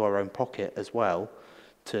reaching into our own pocket as well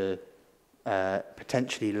to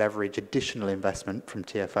potentially leverage additional investment from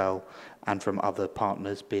TfL and from other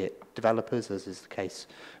partners, be it developers, as is the case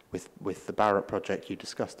with the Barrett project you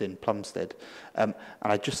discussed in Plumstead. And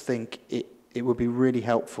I just think it would be really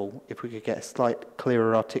helpful if we could get a slight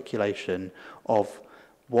clearer articulation of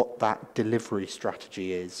what that delivery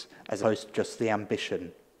strategy is, as opposed to just the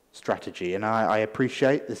ambition strategy. And I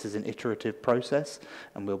appreciate this is an iterative process,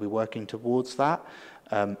 and we'll be working towards that.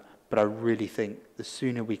 But I really think the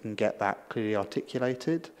sooner we can get that clearly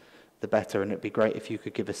articulated, the better. And it'd be great if you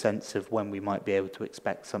could give a sense of when we might be able to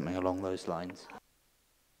expect something along those lines.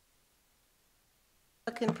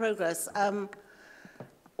 Work in progress.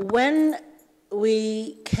 When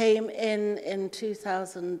we came in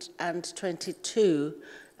 2022,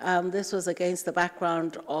 this was against the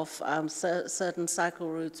background of certain cycle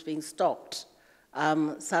routes being stopped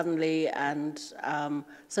suddenly, and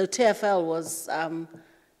so TfL was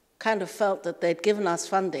kind of felt that they'd given us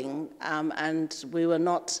funding and we were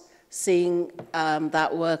not seeing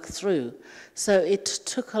that work through. So it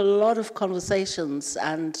took a lot of conversations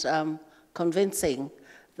and convincing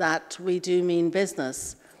that we do mean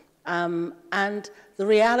business. And the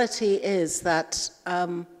reality is that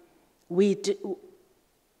we do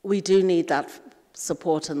need that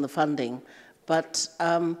support and the funding, but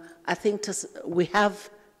I think we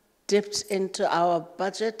have dipped into our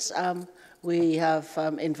budget. We have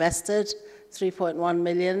invested 3.1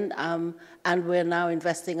 million, and we're now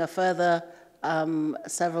investing a further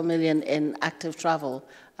several million in active travel.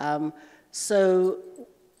 So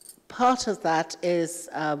part of that is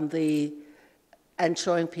the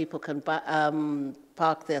ensuring people can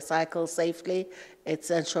park their cycles safely. It's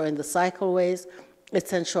ensuring the cycleways.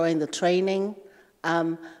 It's ensuring the training.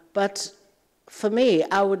 But for me,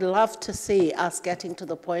 I would love to see us getting to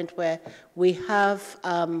the point where we have,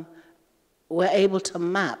 we're able to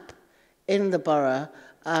map in the borough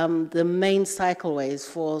the main cycleways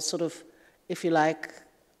for sort of, if you like,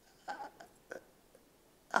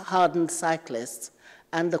 hardened cyclists,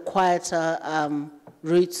 and the quieter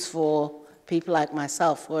routes for people like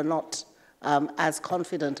myself who are not as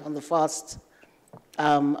confident on the fast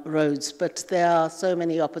roads. But there are so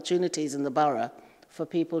many opportunities in the borough for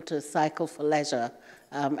people to cycle for leisure,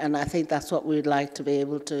 and I think that's what we'd like to be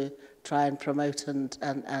able to try and promote.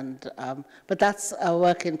 But that's a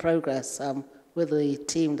work in progress with the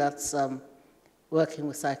team that's working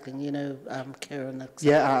with cycling. You know, Kieran.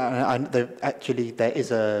 Yeah, actually there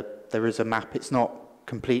is a map. It's not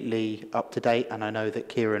completely up to date, and I know that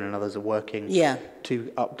Kieran and others are working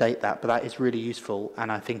to update that, but that is really useful,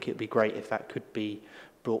 and I think it'd be great if that could be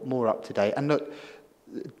brought more up to date. And look,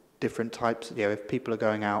 different types, you know, if people are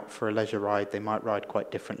going out for a leisure ride, they might ride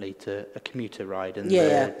quite differently to a commuter ride, and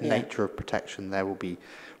the nature of protection there will be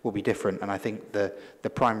different. And I think the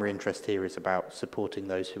primary interest here is about supporting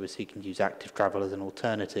those who are seeking to use active travel as an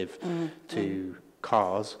alternative to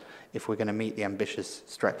cars. If we're going to meet the ambitious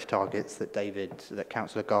stretch targets that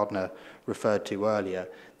Councillor Gardner referred to earlier,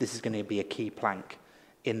 this is going to be a key plank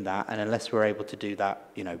in that. And unless we're able to do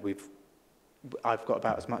that, you know, I've got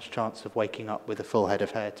about as much chance of waking up with a full head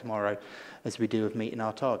of hair tomorrow as we do of meeting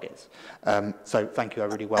our targets. So thank you, I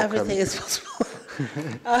really welcome... Everything is possible.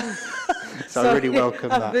 So I really welcome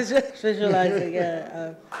that. Visualising,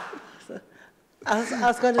 yeah. I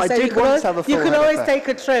was going to say, you could always take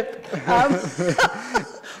a trip.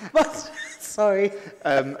 But, sorry.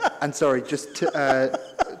 And sorry, just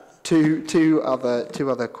two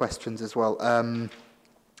other questions as well.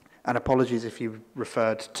 And apologies if you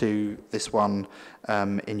referred to this one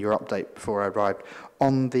in your update before I arrived.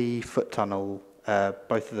 On the foot tunnel,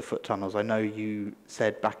 both of the foot tunnels, I know you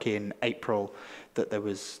said back in April that there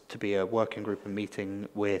was to be a working group and meeting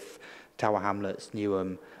with Tower Hamlets,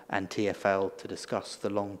 Newham and TfL to discuss the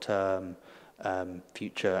long-term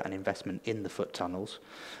future and investment in the foot tunnels.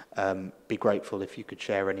 Be grateful if you could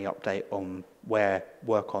share any update on where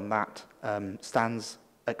work on that stands,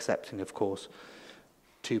 accepting, of course,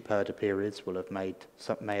 2 purdah periods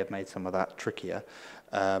may have made some of that trickier,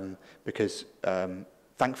 because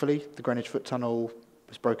thankfully the Greenwich foot tunnel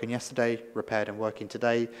was broken yesterday, repaired and working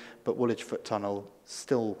today, but Woolwich foot tunnel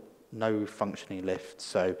still no functioning lift,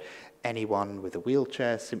 so anyone with a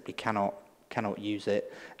wheelchair simply cannot use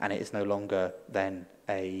it, and it is no longer then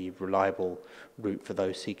a reliable route for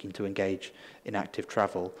those seeking to engage in active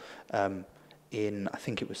travel. I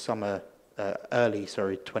think it was early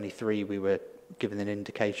 23, we were given an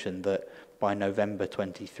indication that by November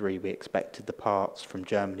 23 we expected the parts from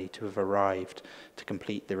Germany to have arrived to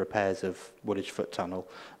complete the repairs of Woolwich foot tunnel.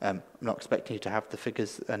 I'm not expecting you to have the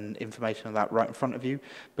figures and information on that right in front of you,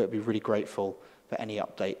 but I'd be really grateful for any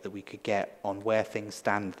update that we could get on where things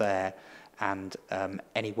stand there, and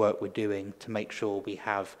any work we're doing to make sure we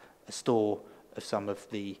have a store of some of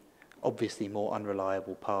the obviously more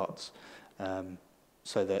unreliable parts,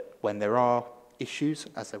 so that when there are issues,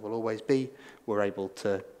 as there will always be, we're able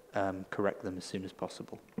to correct them as soon as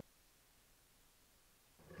possible.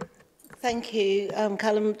 Thank you,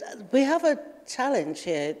 Callum. We have a challenge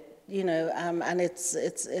here, and it's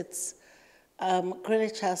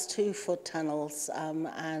Greenwich has 2 foot tunnels,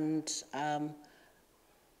 and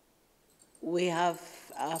we have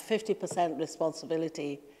 50%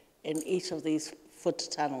 responsibility in each of these foot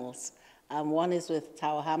tunnels. One is with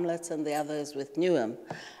Tower Hamlets and the other is with Newham.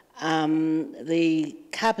 The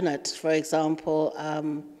Cabinet, for example,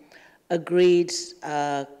 agreed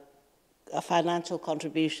a financial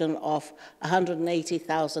contribution of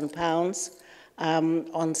 £180,000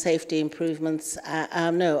 on safety improvements,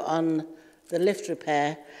 on the lift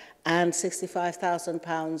repair, and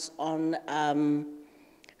 £65,000 on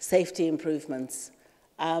safety improvements.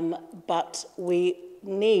 But we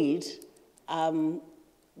need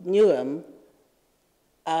Newham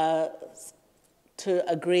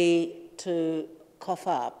to agree to cough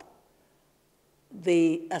up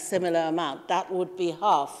a similar amount. That would be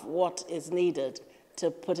half what is needed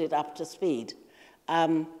to put it up to speed.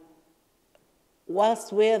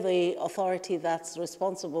 Whilst we're the authority that's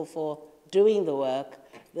responsible for doing the work,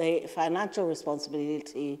 the financial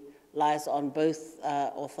responsibility lies on both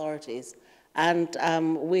authorities. And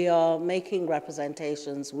we are making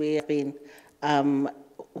representations. We have been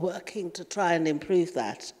working to try and improve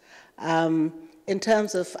that. In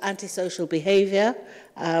terms of antisocial behaviour,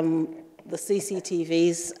 the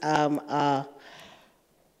CCTVs are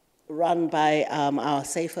run by our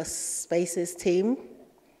Safer Spaces team,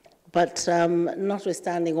 but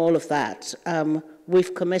notwithstanding all of that,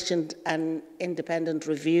 we've commissioned an independent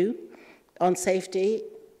review on safety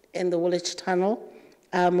in the Woolwich Tunnel,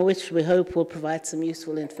 which we hope will provide some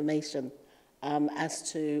useful information as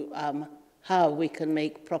to how we can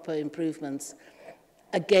make proper improvements.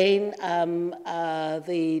 Again,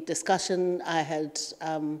 the discussion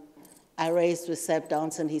I raised with Seb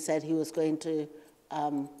Danson, he said he was going to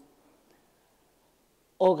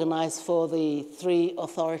organise for the 3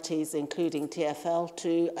 authorities, including TfL,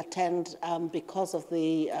 to attend because of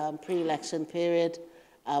the pre-election period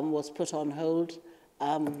was put on hold.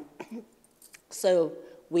 So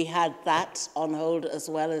we had that on hold, as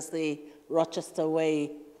well as the Rochester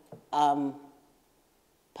Way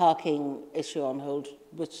parking issue on hold,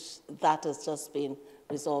 which that has just been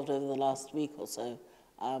resolved over the last week or so.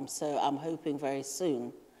 So I'm hoping very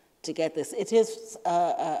soon to get this. It is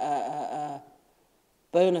a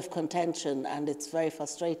bone of contention, and it's very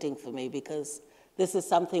frustrating for me because this is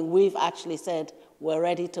something we've actually said we're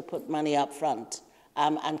ready to put money up front,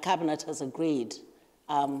 and Cabinet has agreed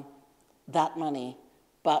that money.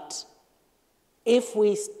 But if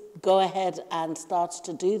we go ahead and start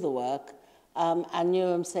to do the work, and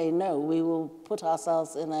Newham say no, we will put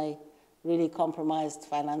ourselves in a really compromised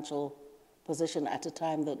financial position at a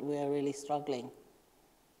time that we're really struggling.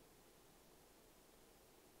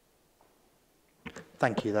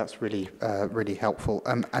 Thank you, that's really, really helpful.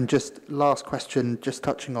 And just last question, just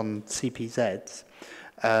touching on CPZs.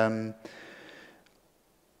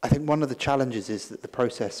 I think one of the challenges is that the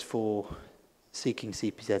process for seeking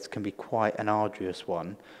CPZs can be quite an arduous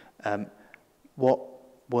one. What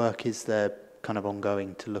work is there kind of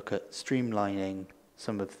ongoing to look at streamlining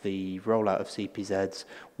some of the rollout of CPZs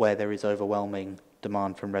where there is overwhelming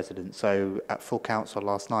demand from residents. So at full council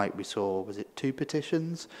last night, we saw, was it 2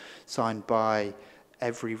 petitions signed by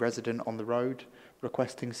every resident on the road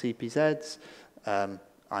requesting CPZs.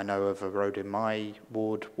 I know of a road in my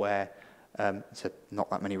ward where so not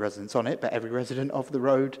that many residents on it, but every resident of the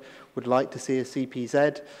road would like to see a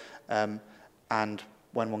CPZ. And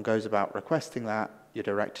when one goes about requesting that, you're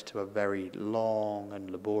directed to a very long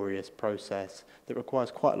and laborious process that requires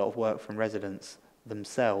quite a lot of work from residents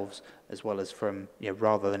themselves, as well as from,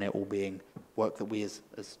 rather than it all being work that we as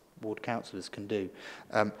ward councillors can do.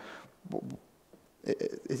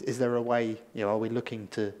 Is there a way, are we looking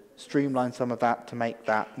to streamline some of that to make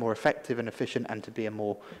that more effective and efficient and to be a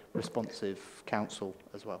more responsive council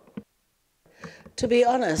as well? To be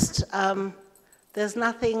honest, there's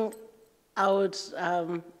nothing I would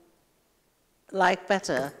like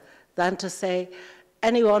better than to say,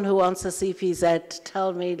 anyone who wants a CPZ,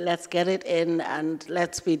 tell me, let's get it in and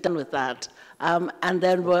let's be done with that. And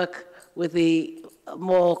then work with the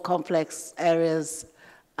more complex areas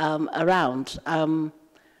around.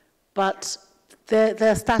 But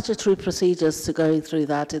there are statutory procedures to going through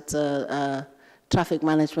that. It's a traffic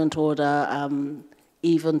management order,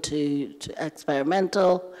 even to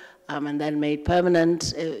experimental, and then made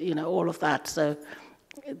permanent, all of that. So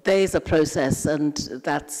there is a process, and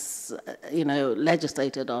that's,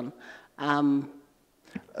 legislated on. I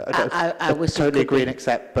wish totally agree and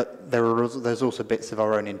accept, but there's also bits of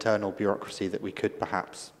our own internal bureaucracy that we could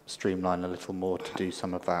perhaps streamline a little more to do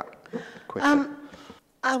some of that quicker.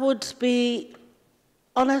 I would be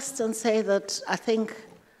honest and say that I think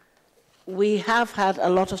we have had a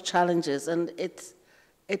lot of challenges, and it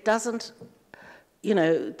doesn't,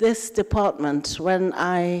 this department, when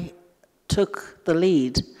I took the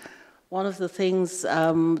lead, one of the things,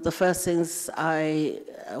 the first things I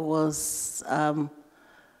was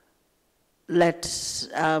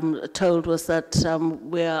told was that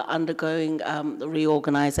we're undergoing the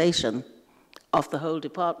reorganization of the whole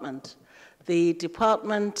department. The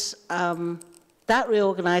department, that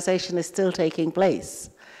reorganization is still taking place.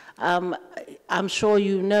 I'm sure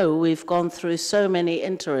we've gone through so many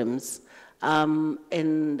interims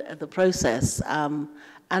in the process,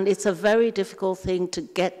 and it's a very difficult thing to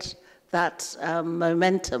get that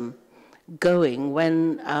momentum going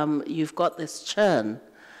when you've got this churn.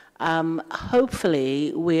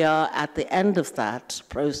 Hopefully, we are at the end of that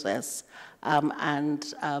process,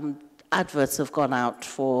 and adverts have gone out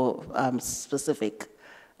for specific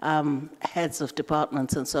heads of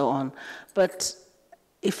departments and so on. But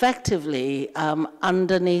effectively,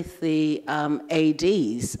 underneath the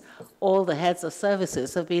ADs, all the heads of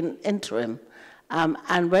services have been interim.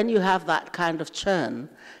 And when you have that kind of churn,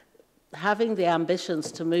 having the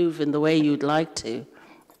ambitions to move in the way you'd like to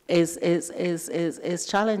is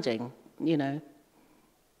challenging,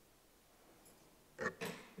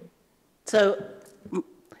 So,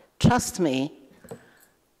 trust me.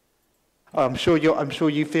 I'm sure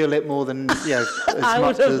you feel it more than as I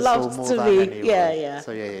much would have as loved or more to than be. anyone. Yeah.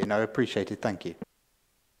 So no, appreciated. Thank you.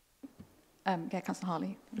 Councillor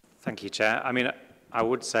Harley. Thank you, Chair. I mean, I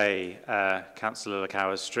would say Councillor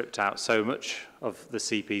Lacow has stripped out so much of the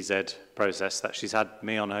CPZ process that she's had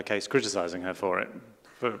me on her case criticising her for it,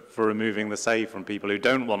 for removing the say from people who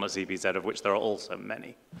don't want a CPZ, of which there are also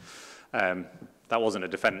many. That wasn't a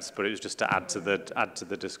defence, but it was just to add to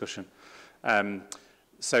the discussion.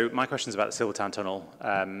 So my question is about the Silvertown Tunnel,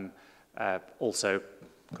 also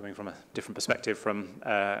coming from a different perspective from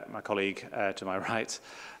my colleague to my right,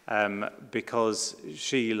 because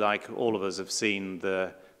she, like all of us, have seen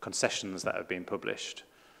the concessions that have been published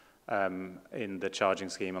in the charging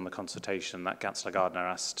scheme on the consultation that Councillor Gardner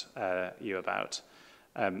asked you about.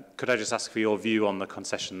 Could I just ask for your view on the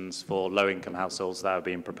concessions for low-income households that are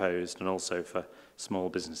being proposed, and also for small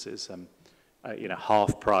businesses?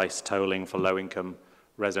 Half-price tolling for low-income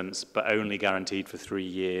residents, but only guaranteed for 3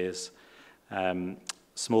 years.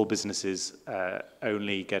 Small businesses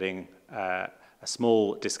only getting a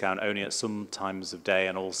small discount only at some times of day,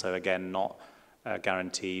 and also, again, not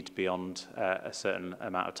guaranteed beyond a certain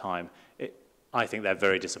amount of time. I think they're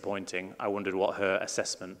very disappointing. I wondered what her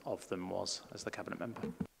assessment of them was as the Cabinet member.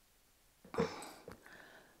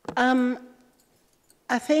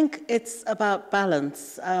 I think it's about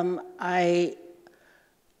balance. I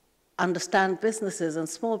understand businesses, and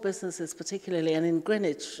small businesses particularly, and in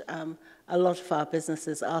Greenwich, a lot of our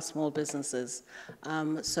businesses are small businesses.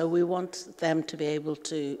 So we want them to be able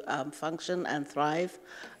to function and thrive.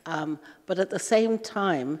 But at the same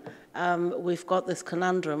time, we've got this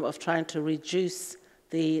conundrum of trying to reduce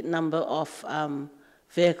the number of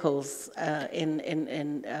vehicles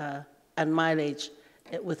and mileage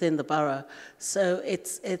within the borough. So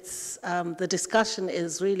the discussion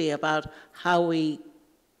is really about how we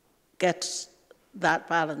get that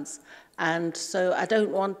balance. And so I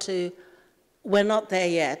don't want to, we're not there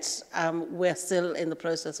yet. We're still in the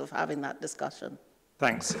process of having that discussion.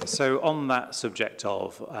 Thanks. So on that subject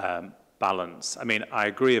of balance, I mean, I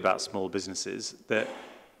agree about small businesses that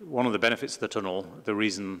one of the benefits of the tunnel, the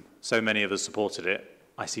reason so many of us supported it,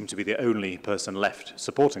 I seem to be the only person left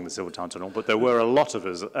supporting the Silvertown Tunnel, but there were a lot of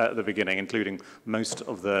us at the beginning, including most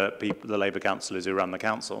of the people, the Labour councillors who ran the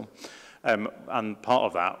council. And part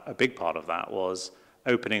of that, a big part of that, was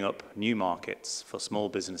opening up new markets for small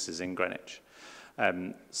businesses in Greenwich.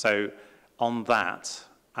 So on that,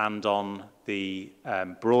 and on the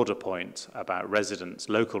broader point about residents,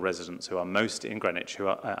 local residents who are most in Greenwich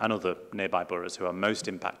and other nearby boroughs who are most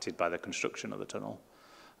impacted by the construction of the tunnel,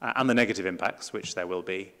 and the negative impacts, which there will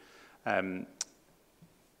be.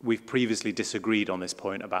 We've previously disagreed on this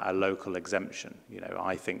point about a local exemption. You know,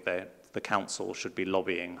 I think that the council should be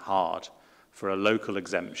lobbying hard for a local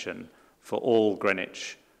exemption for all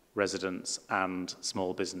Greenwich residents and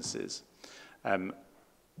small businesses.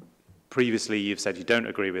 Previously, you've said you don't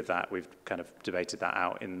agree with that. We've kind of debated that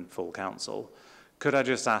out in full council. Could I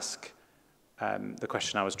just ask the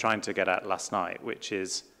question I was trying to get at last night, which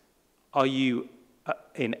is, are you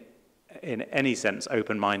in any sense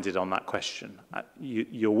open-minded on that question?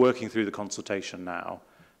 You're working through the consultation now.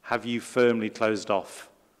 Have you firmly closed off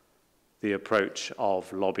the approach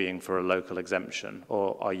of lobbying for a local exemption,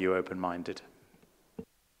 or are you open-minded?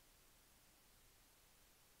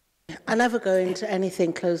 I never go into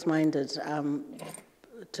anything closed-minded,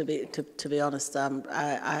 to be honest.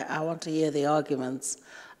 I want to hear the arguments.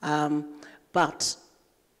 But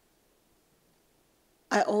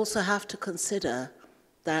I also have to consider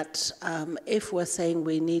that if we're saying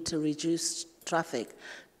we need to reduce traffic,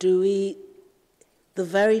 the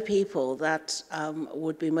very people that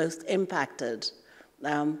would be most impacted,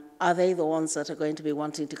 are they the ones that are going to be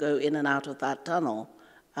wanting to go in and out of that tunnel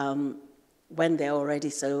when they're already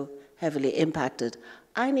so heavily impacted?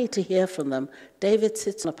 I need to hear from them. David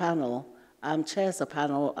sits on a panel, chairs a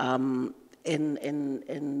panel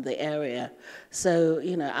in the area. So,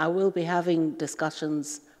 you know, I will be having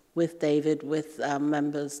discussions with David, with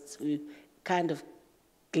members to kind of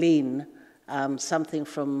glean something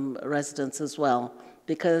from residents as well,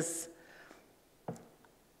 because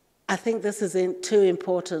I think this is too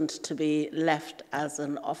important to be left as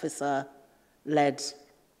an officer-led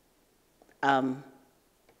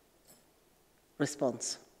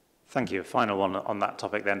response. Thank you. Final one on that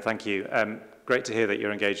topic then. Thank you. Great to hear that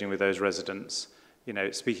you're engaging with those residents. You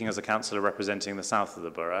know, speaking as a councillor representing the south of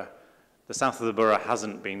the borough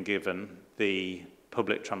hasn't been given the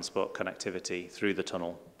public transport connectivity through the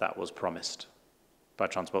tunnel that was promised by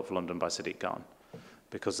Transport for London by Sadiq Khan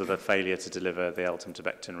because of the failure to deliver the Eltham to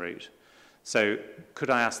Beckton route. So could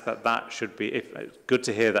I ask that should be, good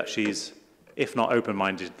to hear that she's, if not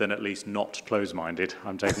open-minded, then at least not close-minded,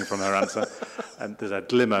 I'm taking from her answer. And there's a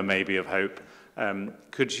glimmer maybe of hope.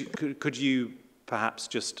 Could you perhaps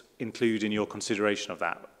just include in your consideration of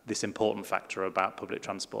that this important factor about public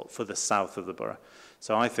transport for the south of the borough?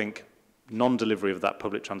 So I think non-delivery of that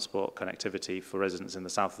public transport connectivity for residents in the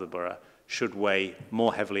south of the borough should weigh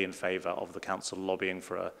more heavily in favour of the council lobbying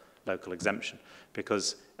for a local exemption,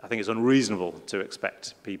 because I think it's unreasonable to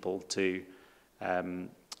expect people to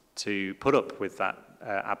put up with that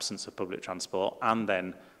absence of public transport and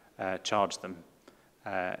then charge them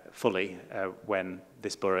fully when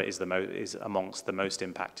this borough is amongst the most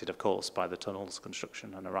impacted, of course, by the tunnel's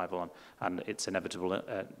construction and arrival and its inevitable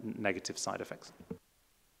negative side effects.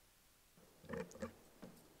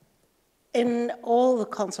 In all the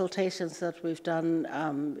consultations that we've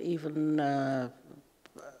done, even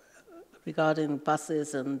regarding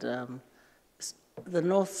buses and the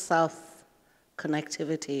north-south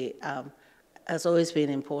connectivity has always been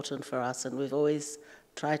important for us, and we've always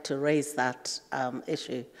tried to raise that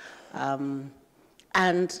issue.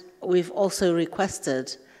 And we've also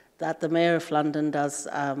requested that the Mayor of London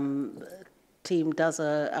team does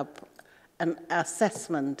an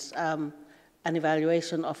assessment, an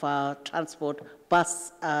evaluation of our transport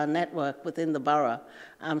bus network within the borough,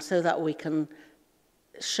 so that we can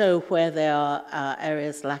show where there are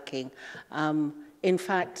areas lacking. In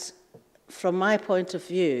fact, from my point of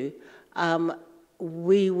view,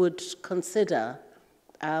 we would consider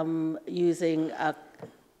using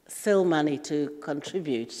SIL money to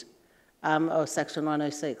contribute, or Section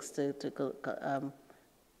 106 to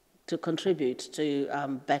contribute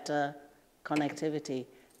to better connectivity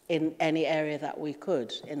in any area that we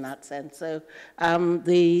could, in that sense. So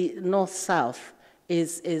the north-south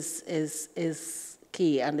is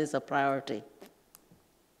key and is a priority.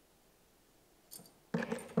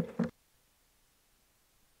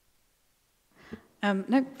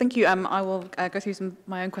 No, thank you. I will go through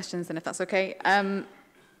my own questions then, if that's okay.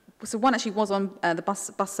 So one actually was on the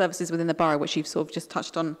bus services within the borough, which you've sort of just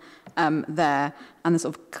touched on there, and the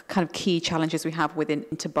sort of kind of key challenges we have within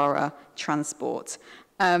inter-borough transport.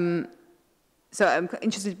 So I'm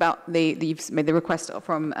interested about you've made the request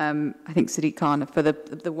from I think Sadiq Khan for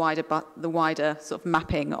the wider sort of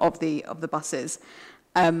mapping of the buses.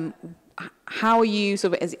 How are you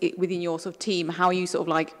sort of within your sort of team? How are you sort of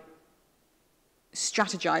like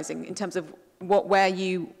strategizing in terms of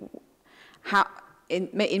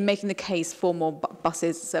in making the case for more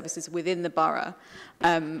buses services within the borough?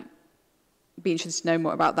 Be interested to know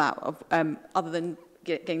more about that. Other than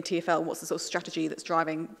getting TfL, what's the sort of strategy that's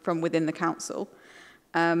driving from within the council?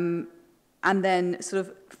 And then sort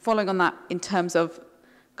of following on that in terms of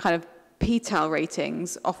kind of PTAL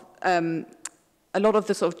ratings, a lot of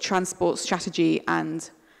the sort of transport strategy and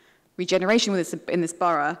regeneration in this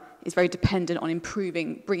borough is very dependent on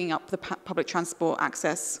bringing up the public transport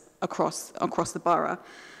access across the borough.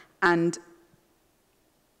 And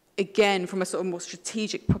again, from a sort of more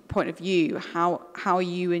strategic point of view, how are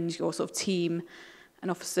you and your sort of team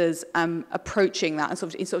and officers approaching that and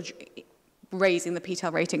sort of raising the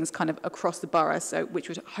PTAL ratings kind of across the borough, so which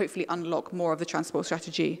would hopefully unlock more of the transport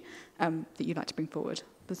strategy that you'd like to bring forward?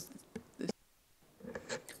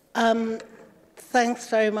 Thanks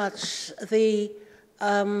very much for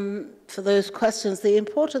those questions. The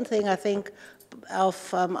important thing, I think,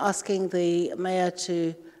 of asking the mayor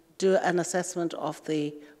to do an assessment of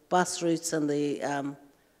the bus routes and the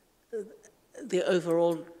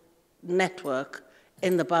overall network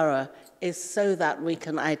in the borough is so that we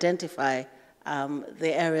can identify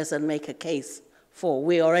the areas and make a case for.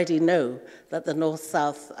 We already know that the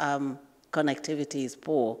north-south connectivity is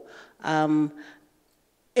poor.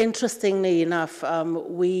 Interestingly enough,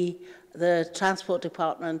 the Transport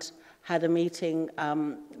Department had a meeting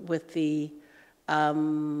with the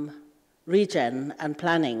Regen and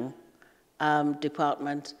Planning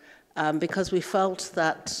Department because we felt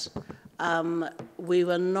that we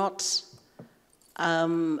were not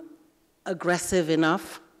aggressive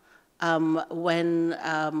enough when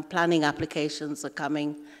planning applications are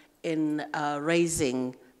coming in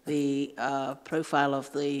raising the profile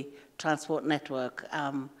of the transport network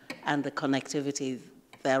and the connectivity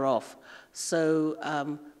thereof.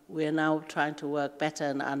 So we're now trying to work better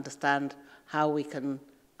and understand how we can,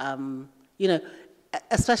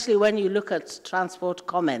 especially when you look at transport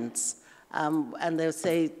comments, and they'll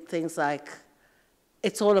say things like,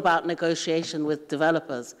 it's all about negotiation with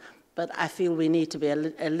developers, but I feel we need to be a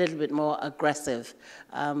little bit more aggressive.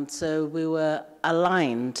 So we were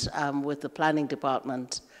aligned with the planning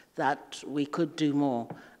department that we could do more.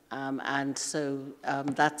 And so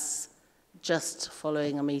that's just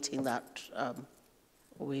following a meeting that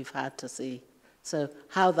we've had to see. So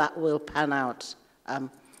how that will pan out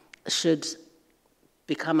should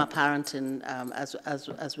become apparent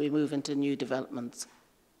as we move into new developments.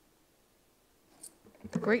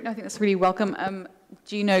 Great, I think that's really welcome.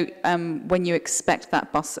 Do you know when you expect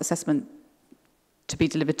that bus assessment to be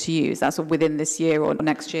delivered to you? Is that sort of within this year or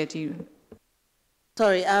next year? Do you?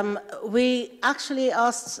 Sorry, we actually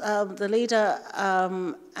asked the leader,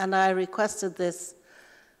 and I requested this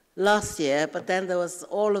last year, but then there was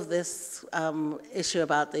all of this issue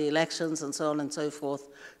about the elections and so on and so forth.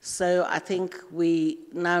 So I think we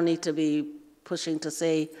now need to be pushing to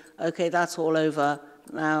say, okay, that's all over.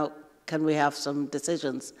 Now, can we have some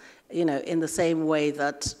decisions? You know, in the same way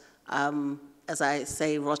that, as I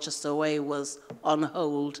say, Rochester Way was on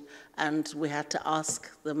hold, and we had to ask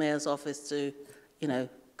the mayor's office to, you know,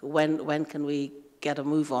 when can we get a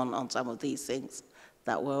move on some of these things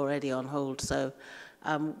that were already on hold. So,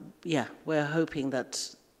 yeah, we're hoping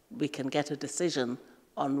that we can get a decision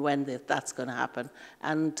on when that's going to happen.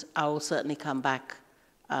 And I will certainly come back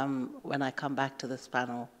when I come back to this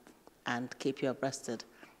panel and keep you abreasted.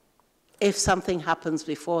 If something happens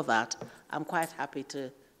before that, I'm quite happy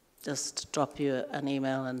to just drop you an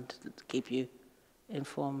email and keep you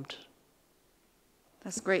informed.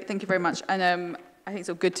 That's great. Thank you very much. And I think it's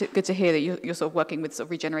sort of good to hear that you're sort of working with sort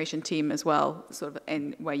of regeneration team as well, sort of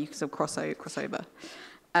in where you can sort of cross over.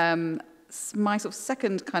 My sort of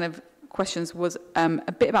second kind of questions was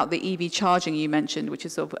a bit about the EV charging you mentioned, which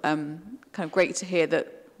is sort of kind of great to hear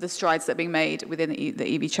that the strides that are being made within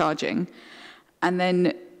the EV charging. And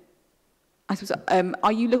then I suppose,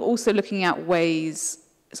 are you also looking at ways,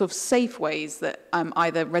 sort of safe ways that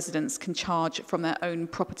either residents can charge from their own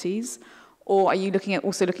properties, Or are you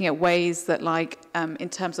also looking at ways that, like, in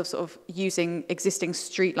terms of sort of using existing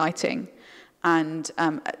street lighting and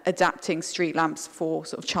adapting street lamps for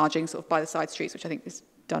sort of charging sort of by the side streets, which I think is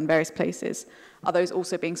done various places, are those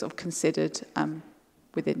also being sort of considered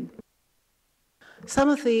within? Some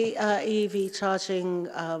of the EV charging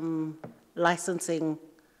licensing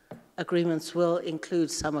agreements will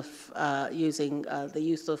include some of using the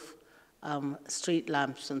use of street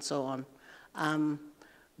lamps and so on.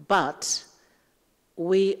 But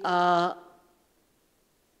we are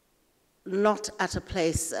not at a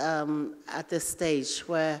place at this stage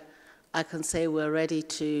where I can say we're ready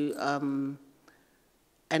to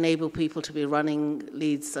enable people to be running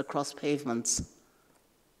leads across pavements.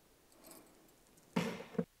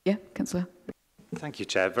 Yeah, Councillor. Thank you,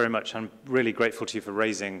 Chair, very much. I'm really grateful to you for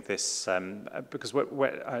raising this, because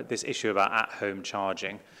this issue about at-home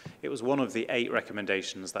charging, it was one of the 8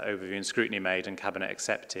 recommendations that Overview and Scrutiny made and Cabinet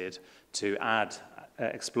accepted to add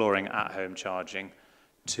exploring at-home charging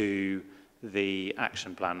to the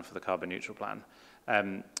action plan for the carbon neutral plan.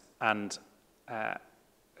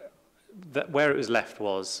 Where it was left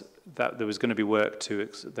was that there was going to be work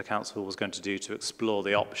the Council was going to do to explore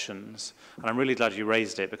the options. And I'm really glad you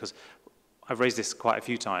raised it, because I've raised this quite a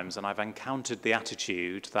few times, and I've encountered the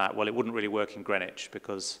attitude that, well, it wouldn't really work in Greenwich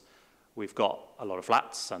because we've got a lot of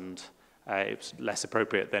flats, and it's less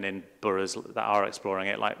appropriate than in boroughs that are exploring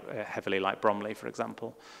it, heavily like Bromley, for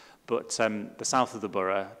example. But the south of the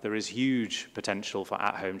borough, there is huge potential for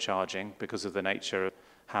at-home charging because of the nature of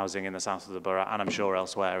housing in the south of the borough, and I'm sure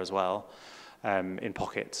elsewhere as well, in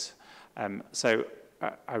pockets. So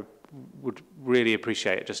I would really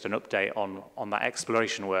appreciate just an update on that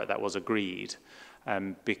exploration work that was agreed,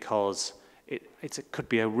 because it could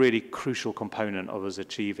be a really crucial component of us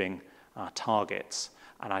achieving our targets,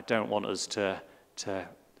 and I don't want us to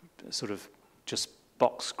sort of just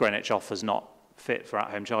box Greenwich off as not fit for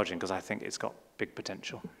at-home charging, because I think it's got big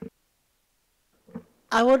potential.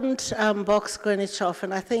 I wouldn't box Greenwich off,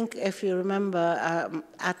 and I think if you remember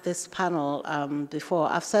at this panel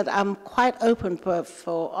before, I've said I'm quite open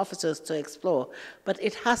for officers to explore, but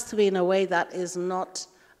it has to be in a way that is not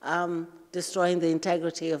destroying the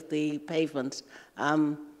integrity of the pavement,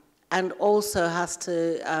 and also has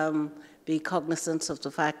to be cognizant of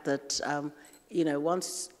the fact that, you know,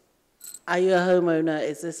 are you a homeowner?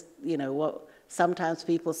 Is this, you know, what sometimes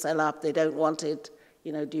people sell up, they don't want it.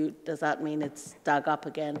 You know, does that mean it's dug up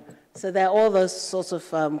again? So there are all those sorts of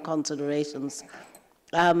considerations.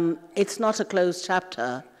 It's not a closed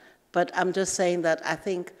chapter, but I'm just saying that I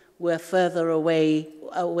think we're further away.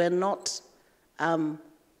 We're not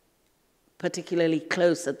particularly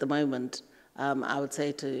close at the moment, I would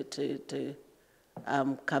say, to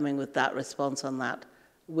coming with that response on that.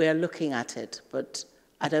 We're looking at it, but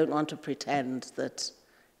I don't want to pretend that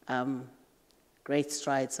great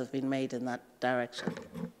strides have been made in that direction.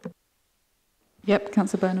 Yep,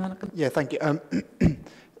 Councillor Burnham. Yeah, thank you.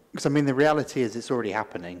 Because I mean, the reality is it's already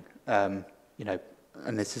happening. You know,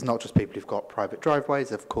 and this is not just people who've got private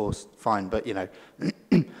driveways, of course, fine. But you know,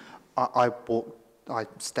 I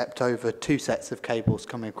stepped over 2 sets of cables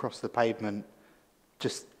coming across the pavement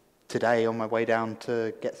just today on my way down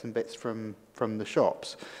to get some bits from the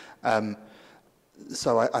shops.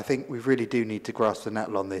 So I think we really do need to grasp the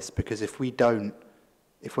nettle on this, because if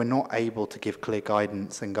we're not able to give clear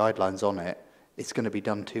guidance and guidelines on it, it's going to be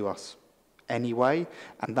done to us anyway.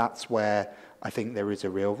 And that's where I think there is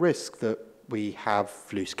a real risk that we have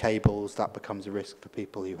loose cables. That becomes a risk for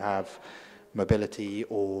people who have mobility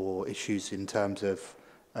or issues in terms of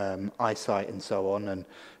eyesight and so on. And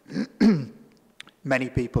many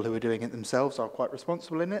people who are doing it themselves are quite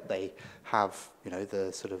responsible in it. They have, you know,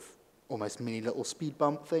 the sort of almost mini little speed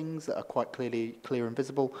bump things that are quite clear and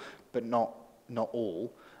visible, but not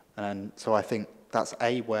all. And so I think that's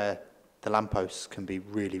where the lampposts can be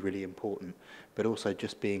really, really important, but also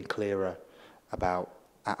just being clearer about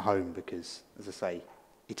at home, because, as I say,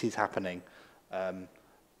 it is happening.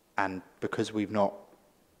 And because we've not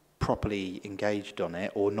properly engaged on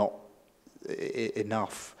it, or not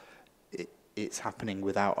enough, it's happening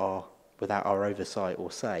without our oversight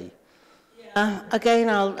or say. Again,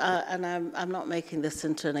 and I'm not making this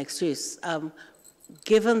into an excuse.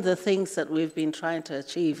 Given the things that we've been trying to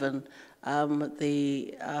achieve and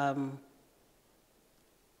the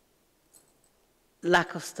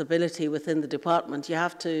lack of stability within the department, you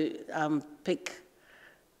have to pick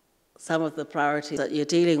some of the priorities that you're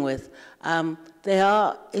dealing with. There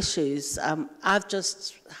are issues. I've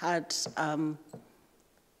just had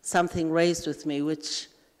something raised with me which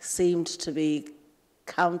seemed to be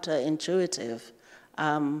counterintuitive,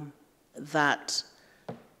 that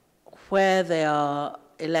where there are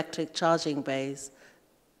electric charging bays,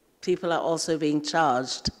 people are also being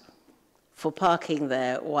charged for parking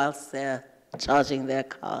there whilst they're charging their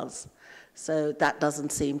cars. So that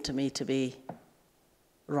doesn't seem to me to be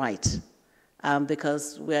right,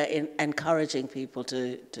 because we're encouraging people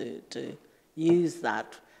to use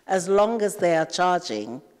that, as long as they are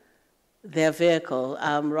charging their vehicle,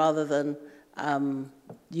 rather than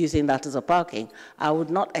using that as a parking. I would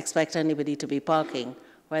not expect anybody to be parking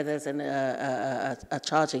where there's a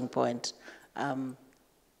charging point.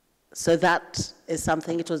 So that is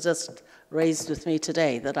something, it was just raised with me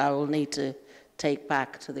today, that I will need to take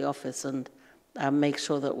back to the office and make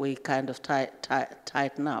sure that we kind of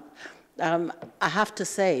tighten up. I have to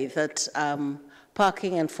say that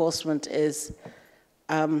parking enforcement is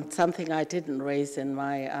something I didn't raise in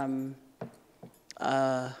my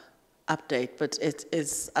update, but it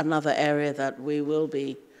is another area that we will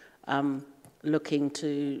be looking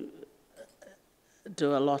to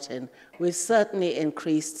do a lot in. We've certainly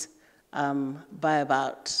increased by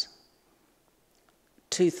about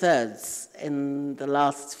 2/3 in the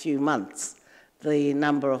last few months the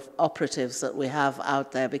number of operatives that we have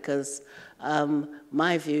out there, because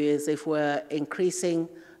my view is if we're increasing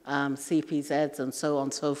CPZs and so on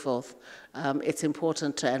and so forth, it's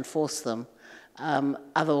important to enforce them.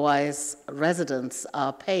 Otherwise, residents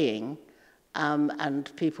are paying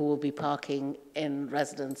and people will be parking in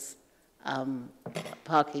residents'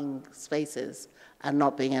 parking spaces and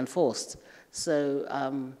not being enforced. So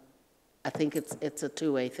I think it's a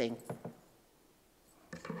two-way thing.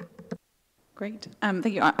 Great. Thank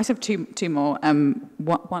you. I just have two more.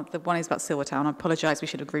 One is about Silvertown. I apologise, we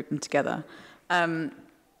should have grouped them together.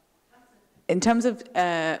 In terms of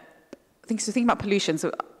thinking about pollution,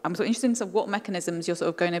 so I'm sort of interested in sort of what mechanisms you're sort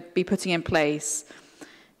of going to be putting in place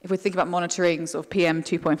if we think about monitoring sort of PM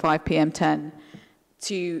 2.5, PM 10,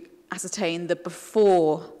 to ascertain the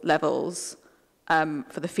before levels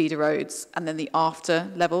for the feeder roads and then the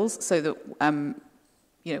after levels, so that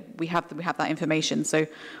you know, we have that information. So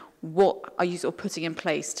what are you sort of putting in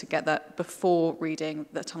place to get that before reading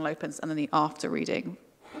the tunnel opens and then the after reading?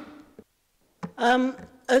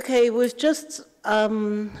 Okay, we've just,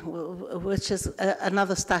 which is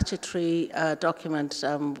another statutory document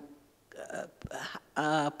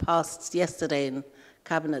passed yesterday in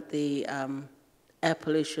Cabinet, the Air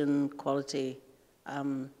Pollution Quality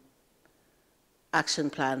Action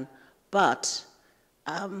Plan. But,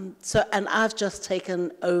 and I've just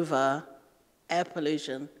taken over air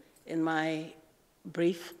pollution in my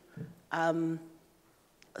brief.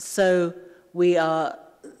 So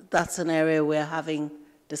that's an area we're having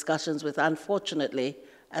discussions with. Unfortunately,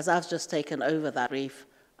 as I've just taken over that brief,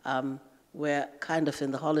 we're kind of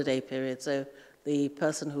in the holiday period, so the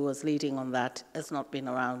person who was leading on that has not been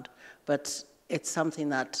around. But it's something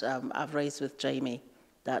that I've raised with Jamie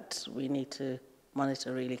that we need to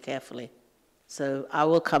monitor really carefully. So I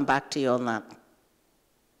will come back to you on that.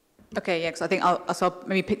 Okay, yeah, because I think I'll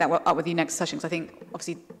maybe pick that up with you next session, because I think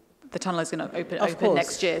obviously the tunnel is going to open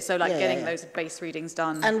next year, so like getting those base readings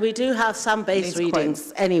done. And we do have some base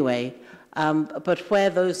readings anyway, but where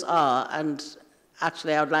those are, and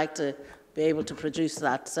actually I would like to be able to produce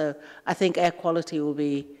that. So I think air quality will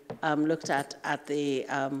be looked at the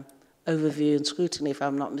overview and scrutiny, if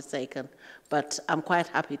I'm not mistaken. But I'm quite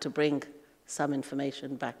happy to bring some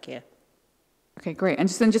information back here. Okay, great. And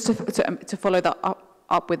just to follow that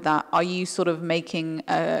up with that, are you sort of making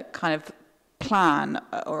a kind of plan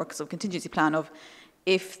or a sort of contingency plan of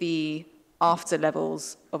if the after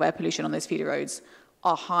levels of air pollution on those feeder roads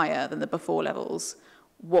are higher than the before levels,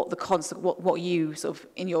 what you sort of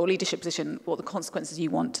in your leadership position, what the consequences you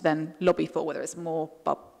want to then lobby for, whether it's more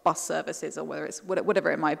bus services or whether it's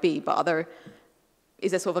whatever it might be, but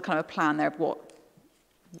is there sort of a kind of a plan there of what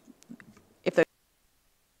if those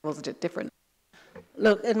levels are different?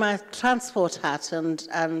 Look, in my transport hat and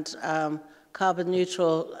carbon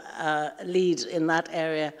neutral lead in that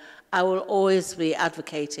area, I will always be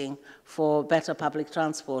advocating for better public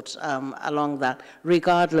transport along that,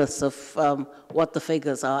 regardless of what the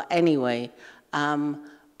figures are anyway.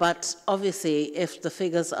 But obviously, if the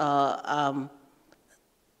figures are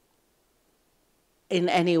in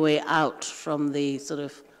any way out from the sort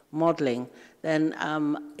of modelling, then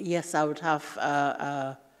yes, I would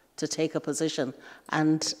have to take a position.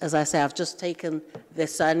 And as I say, I've just taken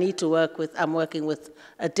this, so I need to I'm working with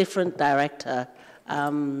a different director.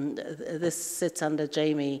 This sits under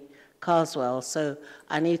Jamie Carswell, so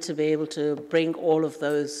I need to be able to bring all of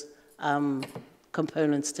those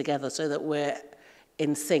components together so that we're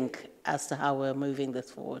in sync as to how we're moving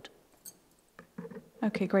this forward.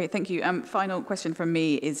 Okay, great, thank you. Final question from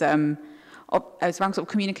me is on it's around sort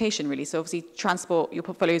of communication, really. So obviously, transport, your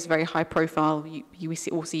portfolio is very high profile.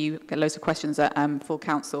 You get loads of questions at full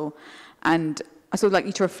council. And I sort of like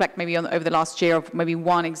you to reflect maybe on over the last year of maybe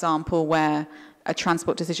one example where a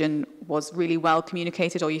transport decision was really well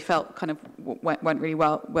communicated, or you felt kind of went really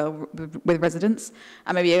well with residents,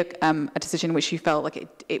 and maybe a decision which you felt like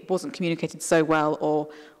it wasn't communicated so well, or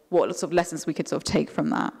what sort of lessons we could sort of take from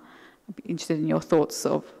that. I'd be interested in your thoughts,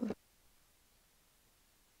 sort of.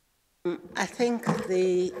 I think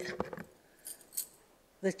the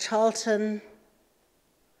Charlton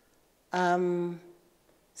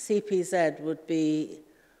CPZ would be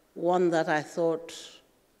one that I thought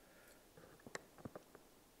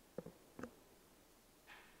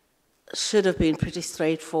should have been pretty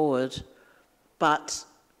straightforward, but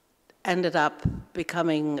ended up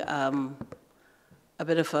becoming a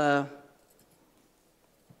bit of a,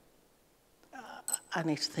 I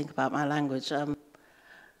need to think about my language.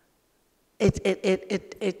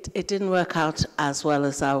 It didn't work out as well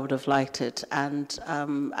as I would have liked it, and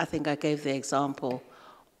I think I gave the example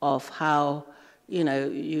of how, you know,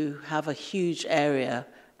 you have a huge area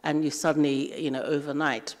and you suddenly, you know,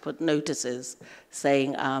 overnight put notices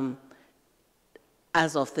saying,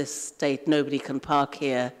 as of this date, nobody can park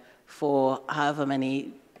here for however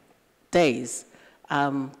many days.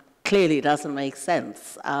 Clearly doesn't make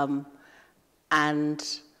sense.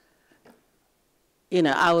 And, you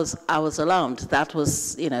know, I was alarmed. That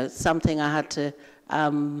was, you know, something I had to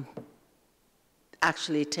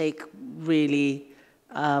actually take really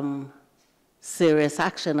serious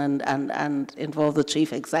action and involve the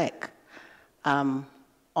chief exec on,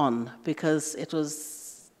 because it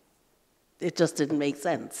just didn't make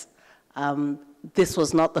sense. This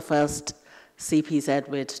was not the first CPZ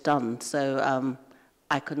we'd done, so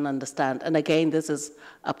I couldn't understand. And again, this is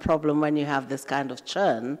a problem when you have this kind of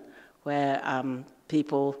churn, where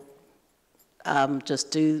people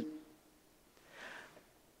just do.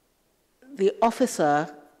 The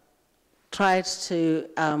officer tried to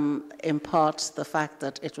impart the fact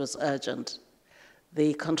that it was urgent.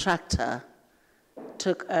 The contractor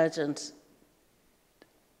took urgent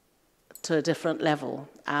to a different level,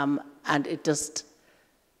 and it just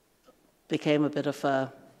became a bit of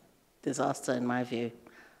a disaster in my view.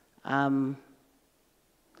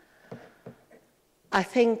 I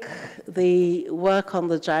think the work on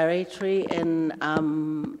the gyratory in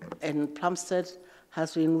Plumstead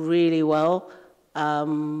has been really well.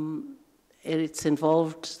 It's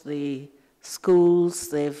involved the schools.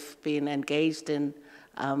 They've been engaged in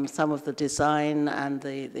some of the design and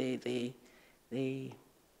the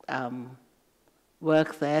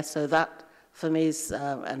work there. So that, for me, is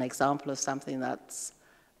an example of something that's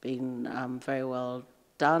been very well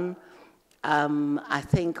done. I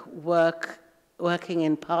think working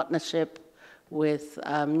in partnership with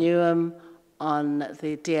Newham on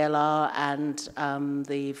the DLR and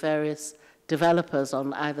the various developers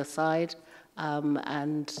on either side,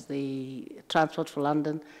 and the Transport for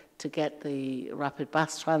London to get the rapid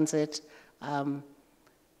bus transit, and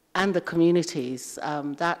the communities,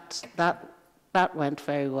 that went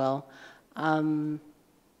very well.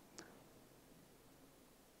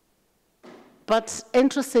 But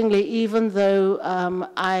interestingly, even though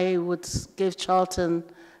I would give Charlton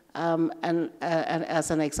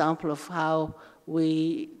as an example of how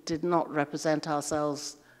we did not represent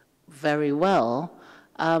ourselves very well,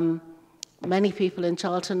 many people in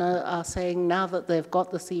Charlton are saying now that they've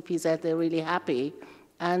got the CPZ, they're really happy,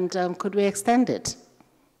 and could we extend it?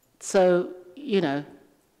 So, you know,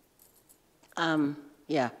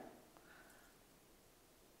 yeah.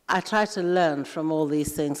 I try to learn from all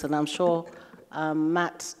these things, and I'm sure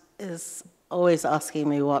Matt is always asking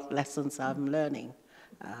me what lessons I'm learning.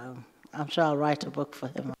 I'm sure I'll write a book for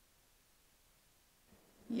him.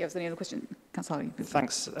 Yeah, was there any other question? Councillor.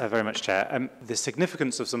 Thanks very much, Chair. The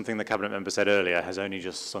significance of something the Cabinet member said earlier has only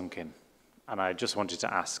just sunk in. And I just wanted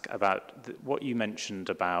to ask about what you mentioned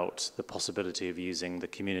about the possibility of using the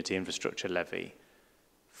community infrastructure levy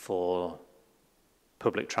for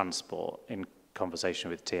public transport in conversation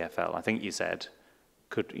with TfL. I think you said,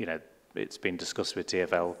 it's been discussed with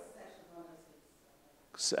TfL.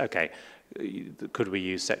 Okay, could we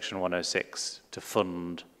use Section 106 to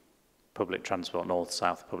fund public transport,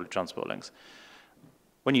 north-south public transport links?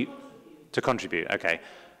 To contribute, okay.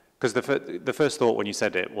 Because the first thought when you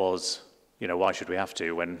said it was, why should we have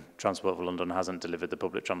to when Transport for London hasn't delivered the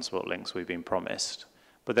public transport links we've been promised?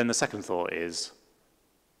 But then the second thought is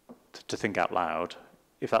to think out loud.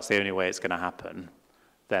 If that's the only way it's going to happen,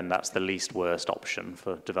 then that's the least worst option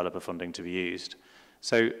for developer funding to be used.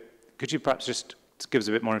 So could you perhaps just give us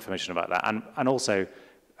a bit more information about that? And also,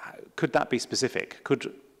 could that be specific?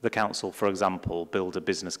 Could the council, for example, build a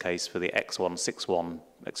business case for the X161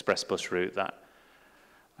 express bus route that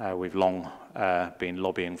we've long been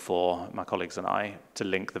lobbying for, my colleagues and I, to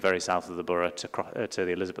link the very south of the borough to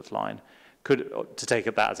the Elizabeth line. To take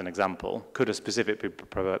that as an example, could a specific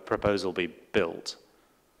proposal be built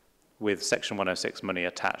with Section 106 money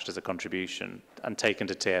attached as a contribution and taken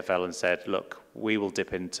to TfL and said, look, we will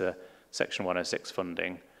dip into Section 106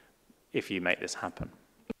 funding if you make this happen?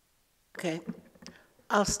 Okay.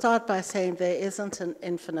 I'll start by saying there isn't an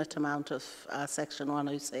infinite amount of Section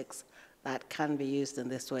 106 that can be used in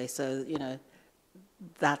this way. So, you know,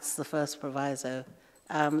 that's the first proviso.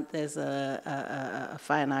 There's a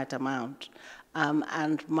finite amount.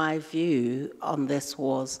 And my view on this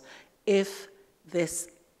was, if this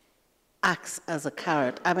acts as a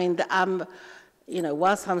carrot, I mean, you know,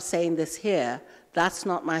 whilst I'm saying this here, that's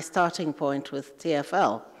not my starting point with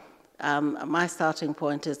TfL. My starting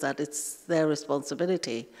point is that it's their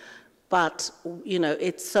responsibility. But, you know,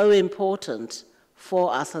 it's so important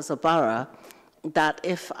for us as a borough that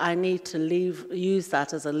if I need to use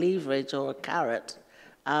that as a leverage or a carrot,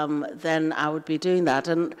 then I would be doing that.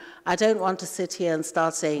 And I don't want to sit here and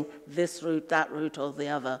start saying this route, that route, or the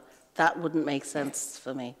other. That wouldn't make sense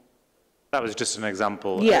for me. That was just an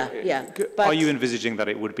example. Yeah. Are you envisaging that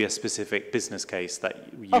it would be a specific business case that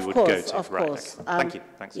you would go to? Of course. Okay. Thank you.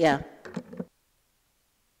 Thanks. Yeah.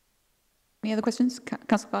 Any other questions?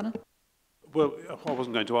 Councillor Gardner? Well, I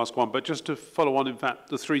wasn't going to ask one, but just to follow on, in fact,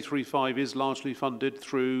 the 335 is largely funded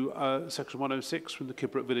through Section 106 from the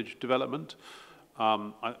Kidbrooke Village development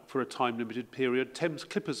for a time-limited period. Thames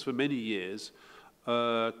Clippers for many years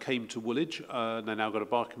came to Woolwich. They now got a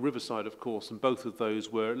Barking Riverside, of course, and both of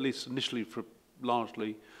those were, at least initially,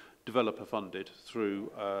 largely developer-funded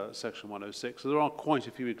through Section 106. So there are quite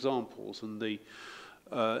a few examples, and the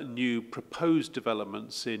new proposed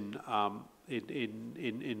developments in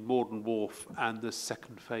Morden Wharf and the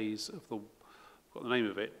second phase of the, got the name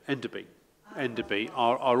of it, Enderby,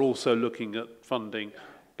 are also looking at funding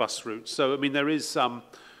bus routes. So I mean, there's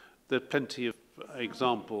plenty of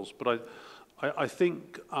examples, but I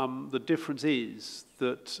think the difference is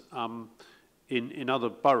that in other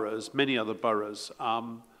boroughs, many other boroughs,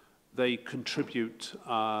 they contribute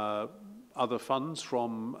other funds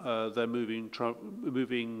from their moving traffic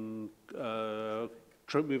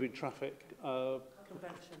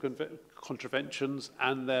contraventions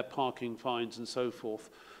and their parking fines and so forth,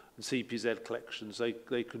 and CPZ collections.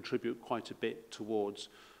 They contribute quite a bit towards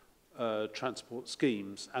transport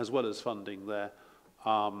schemes, as well as funding their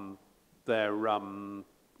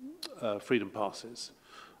freedom passes.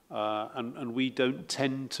 And we don't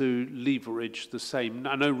tend to leverage the same.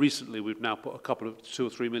 I know recently we've now put a couple of 2 or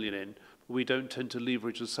 3 million in, but we don't tend to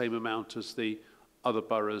leverage the same amount as the other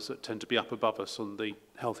boroughs that tend to be up above us on the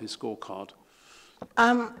healthy scorecard.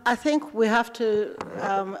 I think we have to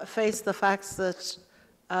face the facts that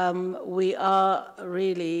we are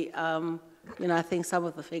really, you know, I think some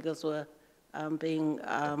of the figures were being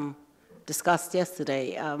discussed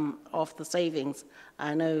yesterday of the savings.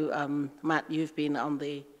 I know, Matt, you've been on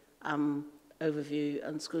the overview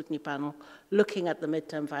and scrutiny panel looking at the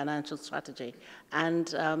midterm financial strategy.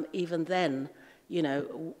 And even then, you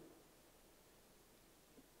know,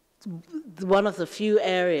 one of the few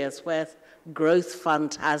areas where growth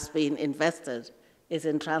fund has been invested is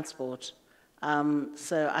in transport.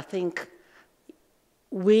 So I think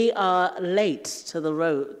we are late to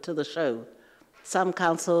the show. Some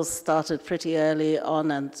councils started pretty early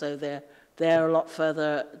on, and so they're a lot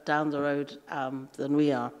further down the road than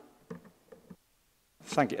we are.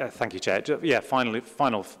 Thank you, Chair. Yeah, final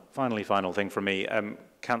thing from me.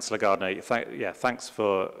 Councillor Gardner, thanks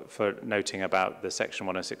for noting about the Section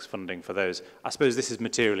 106 funding for those. I suppose this is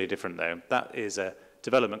materially different, though. That is a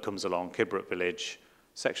development comes along, Kidbrooke Village,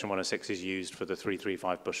 Section 106 is used for the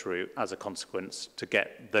 335 bus route as a consequence to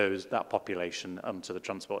get that population onto the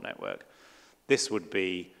transport network. This would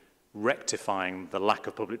be rectifying the lack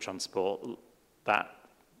of public transport that,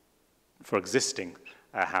 for existing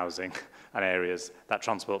housing and areas, that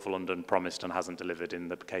Transport for London promised and hasn't delivered in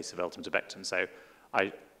the case of Eltham to Beckton. So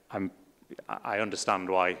I understand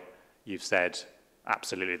why you've said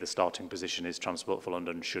absolutely the starting position is Transport for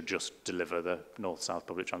London should just deliver the north-south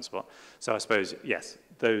public transport. So I suppose, yes,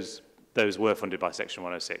 those were funded by Section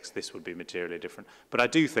 106. This would be materially different. But I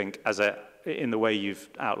do think, in the way you've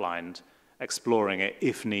outlined, exploring it,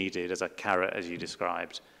 if needed, as a carrot, as you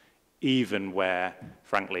described, even where,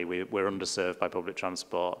 frankly, we're underserved by public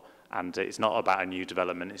transport, and it's not about a new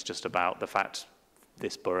development, it's just about the fact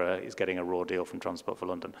this borough is getting a raw deal from Transport for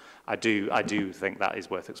London. I do think that is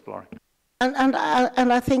worth exploring. And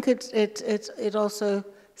I think it also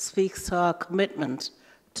speaks to our commitment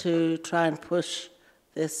to try and push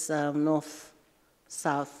this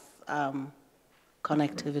north-south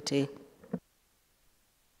connectivity.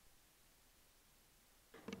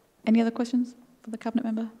 Any other questions for the Cabinet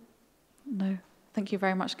member? No. Thank you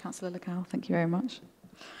very much, Councillor Lacal. Thank you very much.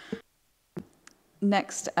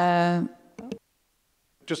 Next.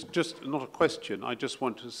 Just not a question. I just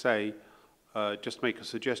want to say, just make a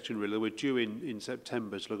suggestion really. We're due in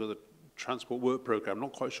September to look at the Transport Work Programme.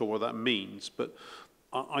 Not quite sure what that means, but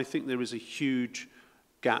I think there is a huge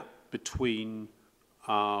gap between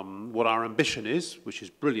what our ambition is, which is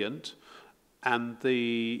brilliant, and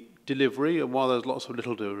the delivery. And while there's lots of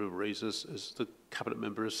little deliveries, as the Cabinet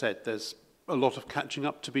member has said, there's a lot of catching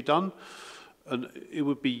up to be done. And it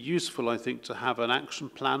would be useful, I think, to have an action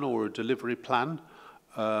plan or a delivery plan,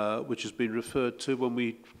 which has been referred to when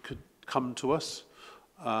we could come to us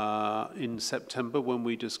in September when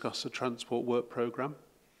we discuss the Transport Work Programme.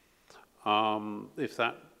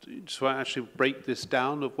 So actually break this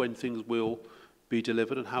down of when things will be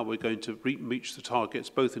delivered and how we're going to reach the targets,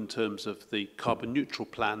 both in terms of the carbon neutral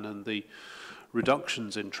plan and the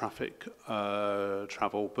reductions in traffic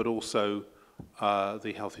travel, but also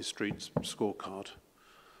the Healthy Streets scorecard.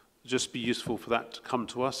 Just be useful for that to come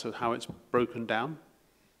to us, so how it's broken down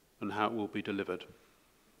and how it will be delivered.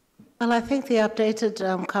 Well, I think the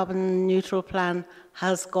updated carbon neutral plan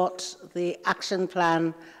has got the action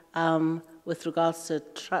plan with regards to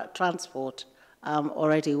transport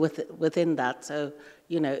already within that. So,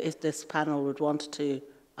 you know, if this panel would want to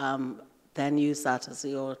then use that as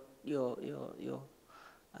your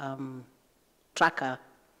tracker,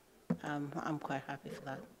 I'm quite happy for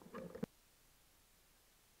that.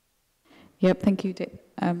 Yep, thank you.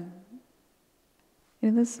 Any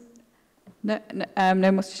others?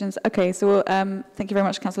 No more suggestions. Okay, so we'll, thank you very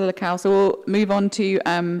much, Councillor Lacal. So we'll move on to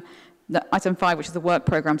item 5, which is the work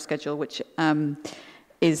programme schedule, which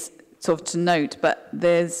is sort of to note, but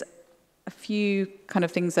there's a few kind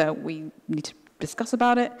of things that we need to discuss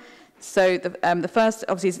about it. So the first,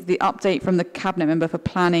 obviously, is the update from the Cabinet member for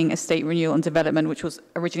planning, estate renewal and development, which was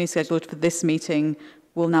originally scheduled for this meeting,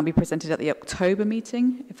 will now be presented at the October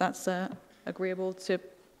meeting, if that's agreeable to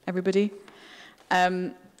everybody.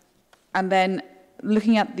 And then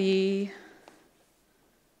looking at the...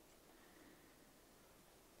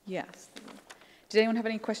 Yes. Did anyone have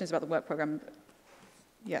any questions about the work programme?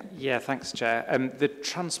 Yeah. Yeah, thanks, Chair. The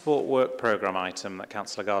Transport Work Programme item that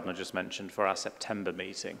Councillor Gardner just mentioned for our September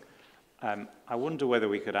meeting, I wonder whether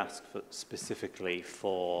we could ask specifically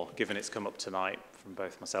for, given it's come up tonight from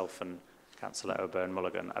both myself and Councillor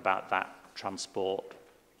O'Byrne-Mulligan, about that transport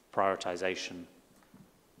prioritisation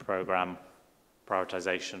programme,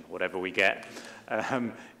 prioritisation, whatever we get,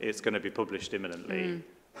 it's going to be published imminently.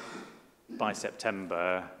 By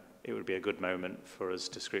September, it would be a good moment for us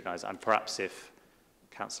to scrutinise, and perhaps if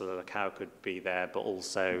Councillor Lacal could be there, but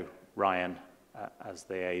also Ryan as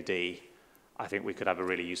the AD, I think we could have a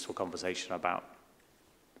really useful conversation about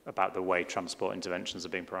the way transport interventions are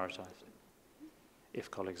being prioritised,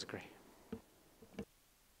 if colleagues agree.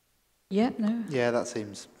 Yeah, no. Yeah, that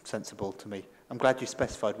seems sensible to me. I'm glad you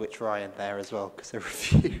specified which Ryan there as well, because there are a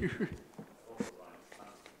few.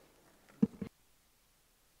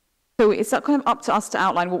 So it's kind of up to us to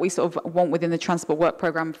outline what we sort of want within the transport work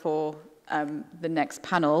programme for the next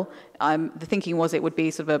panel. The thinking was it would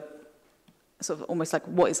be sort of almost like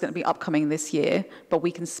what is going to be upcoming this year, but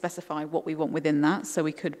we can specify what we want within that. So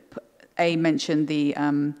we could mention the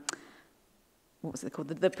what was it called?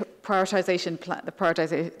 The prioritisation plan. The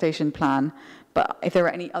prioritisation plan. But if there are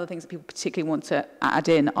any other things that people particularly want to add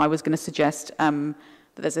in, I was going to suggest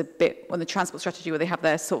that there's a bit on the transport strategy where they have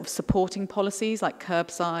their sort of supporting policies like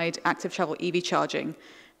curbside, active travel, EV charging.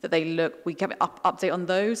 That we give an update on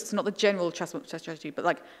those. So not the general transport strategy, but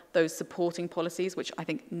like those supporting policies, which I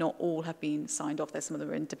think not all have been signed off. There's some of them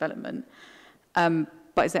are in development.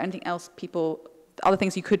 But is there anything else other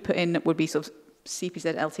things you could put in would be sort of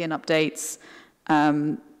CPZ, LTN updates,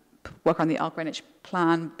 work on the Greenwich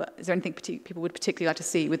plan, but is there anything people would particularly like to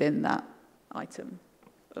see within that item?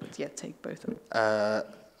 Yeah, take both of them.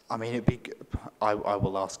 I mean, it'd be. I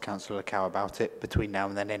will ask Councillor Lacal about it between now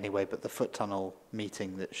and then anyway. But the foot tunnel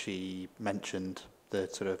meeting that she mentioned, the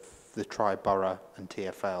sort of the tri-borough and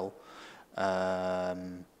TfL,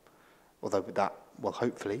 although that will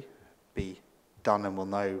hopefully be done and we'll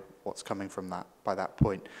know what's coming from that by that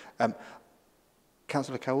point.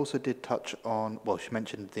 Councillor Lacal also did touch on. Well, she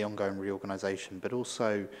mentioned the ongoing reorganisation, but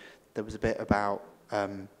also there was a bit about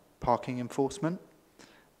parking enforcement.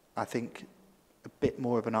 I think a bit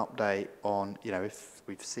more of an update on, if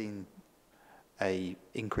we've seen a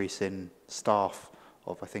increase in staff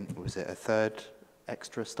of, I think, was it a third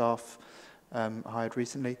extra staff hired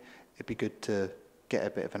recently. It'd be good to get a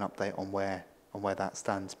bit of an update on where that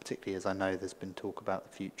stands, particularly as I know there's been talk about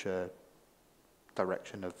the future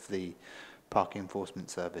direction of the parking enforcement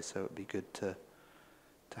service, so it'd be good to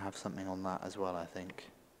have something on that as well, I think.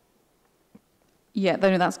 Yeah,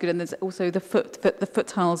 no, that's good. And there's also the foot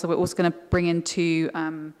tunnels that we're also going to bring into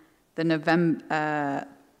the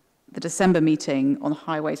December meeting on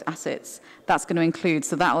highways assets. That's going to include,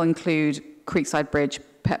 so that will include Creekside Bridge,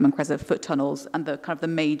 Petman Crescent, foot tunnels, and the kind of the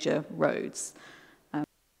major roads.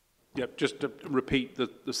 Yep, just to repeat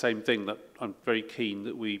the same thing, that I'm very keen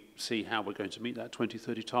that we see how we're going to meet that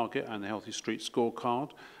 2030 target and the Healthy Street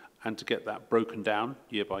scorecard, and to get that broken down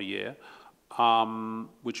year by year,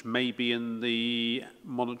 which may be in the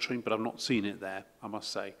monitoring, but I've not seen it there, I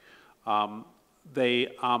must say. The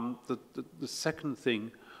second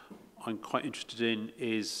thing I'm quite interested in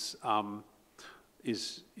is how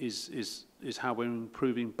we're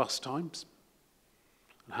improving bus times,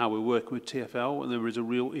 and how we're working with TfL, and there is a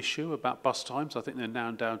real issue about bus times. I think they're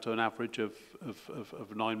now down to an average of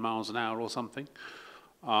 9 miles an hour or something,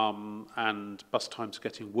 and bus times are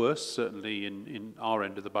getting worse, certainly in our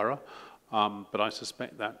end of the borough, but I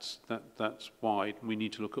suspect that's wide. We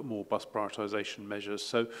need to look at more bus prioritisation measures.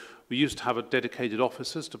 So we used to have a dedicated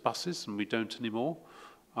officers to buses, and we don't anymore.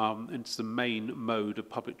 It's the main mode of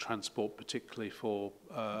public transport, particularly for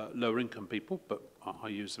lower income people, but I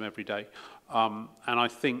use them every day. And I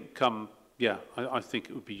think, I think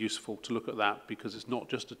it would be useful to look at that, because it's not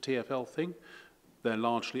just a TfL thing. They're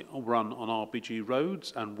largely run on RBG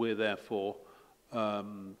roads, and we're therefore,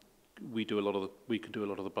 we can do a lot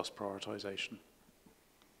of the bus prioritisation.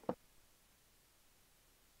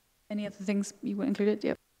 Any other things you want included?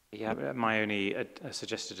 Yep. Yeah, my only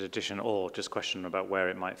suggested addition, or just question about where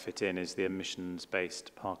it might fit in, is the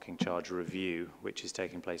emissions-based parking charge review, which is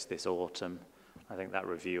taking place this autumn. I think that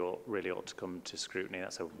review really ought to come to scrutiny.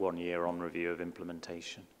 That's a 1-year on review of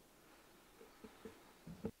implementation.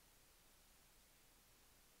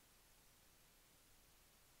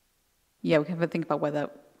 Yeah, we can have a think about where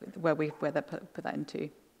they put that into.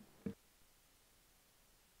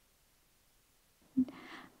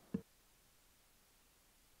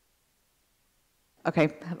 Okay,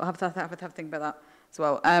 I'll have to think about that as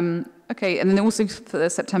well. Okay, and then also for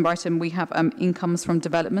the September item, we have incomes from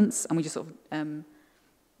developments, and we just sort of,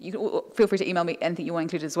 you can feel free to email me anything you want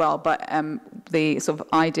included as well, but the sort of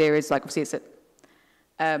idea is, like, obviously it's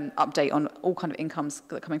an update on all kind of incomes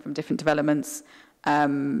that are coming from different developments,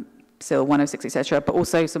 SIL 106, etc., but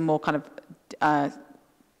also some more kind of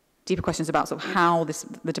deeper questions about sort of how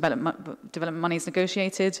the development money is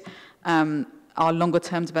negotiated, our longer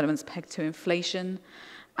term developments pegged to inflation,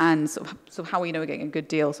 and sort of how we know we're getting a good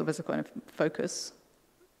deal, sort of as a kind of focus.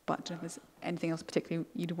 But is there anything else particularly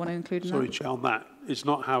you'd want to include in that? Sorry, Chair, on that. It's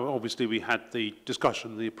not how, obviously, we had the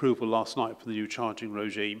discussion, the approval last night for the new charging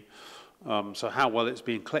regime. So how well it's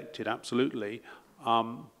being collected, absolutely,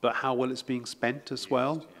 but how well it's being spent as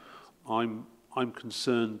well. I'm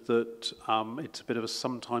concerned that it's a bit of a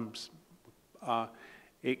sometimes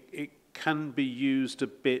it can be used a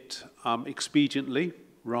bit expediently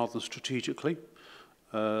rather than strategically.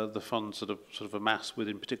 The funds that are sort of amassed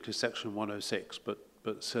within particularly Section 106, but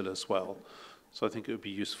SIL as well. So I think it would be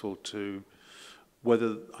useful to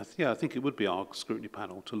I think it would be our scrutiny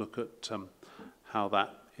panel to look at how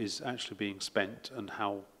that is actually being spent and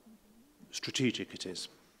how strategic it is.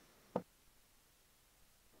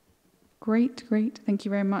 Great. Thank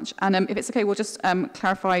you very much. And if it's okay, we'll just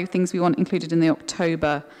clarify things we want included in the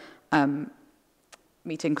October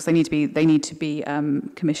meeting, because they need to be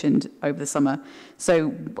commissioned over the summer.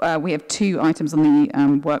 So we have 2 items on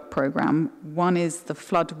the work programme. One is the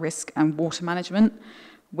flood risk and water management,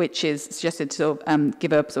 which is suggested to sort of,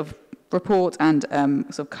 give a sort of report and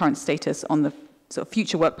sort of current status on the sort of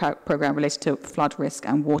future work programme related to flood risk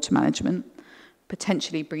and water management,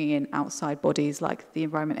 potentially bringing in outside bodies like the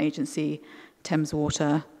Environment Agency, Thames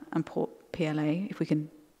Water, and Port PLA, if we can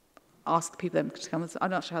ask people to come. I'm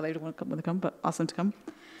not sure how they would want to come, but ask them to come.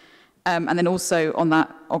 And then also on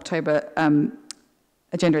that October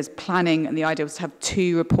agenda is planning, and the idea was to have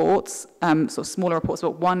 2 reports, sort of smaller reports,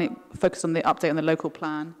 but one focused on the update on the local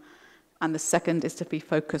plan, and the second is to be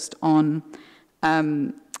focused on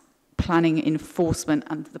planning enforcement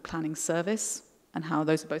and the planning service, and how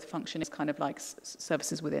those are both function as kind of like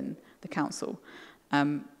services within the council.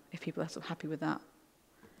 If people are sort of happy with that.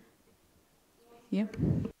 Yeah.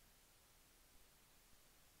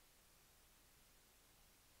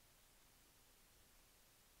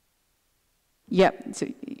 Yep. So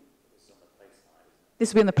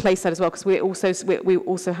this will be on the place side as well, because we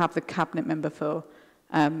also have the cabinet member for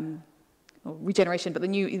or regeneration, but the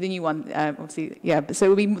new one, obviously, yeah.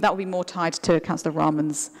 So that would be more tied to Councillor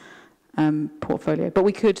Rahman's portfolio, but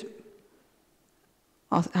we could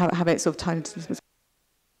have it sort of tied into this.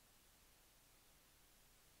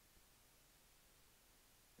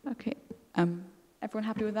 Okay. Everyone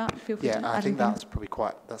happy with that? Feel free to add I think anything. that's probably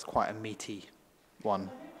quite a meaty one.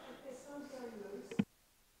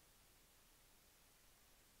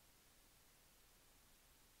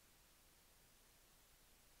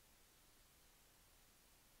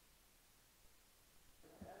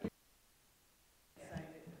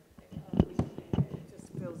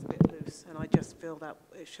 Feels a bit loose, and I just feel that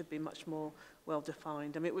it should be much more well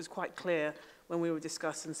defined. I mean, it was quite clear when we were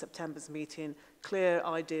discussing September's meeting, clear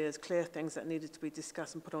ideas, clear things that needed to be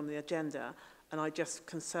discussed and put on the agenda, and I just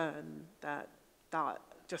concern that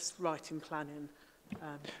just writing planning,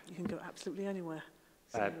 you can go absolutely anywhere.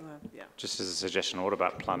 So, yeah. Just as a suggestion, what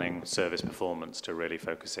about planning service performance to really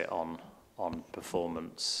focus it on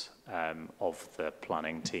performance of the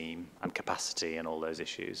planning team and capacity and all those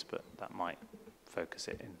issues, but that might focus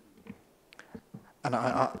it in. And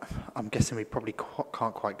I'm guessing we probably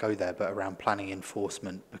can't quite go there, but around planning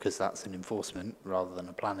enforcement, because that's an enforcement rather than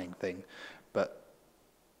a planning thing. But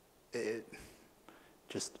it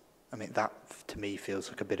just, I mean, that to me feels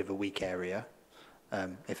like a bit of a weak area.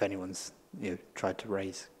 If anyone's tried to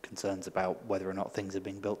raise concerns about whether or not things are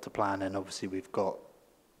being built to plan, and obviously we've got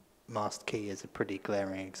Mast Key as a pretty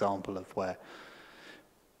glaring example of where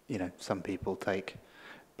some people take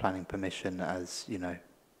planning permission as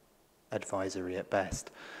advisory at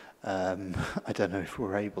best. I don't know if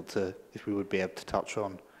we would be able to touch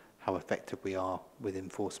on how effective we are with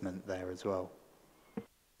enforcement there as well.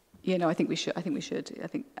 Yeah, no, I think we should. I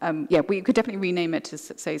think, we could definitely rename it to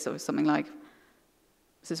say sort of something like,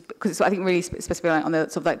 because I think really specifically on the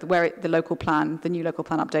sort of like where the local plan, the new local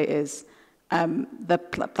plan update is,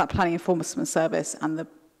 that planning enforcement service and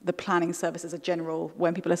the planning service as a general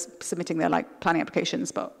when people are submitting their planning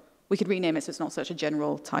applications, but we could rename it so it's not such a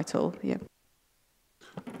general title. Yeah.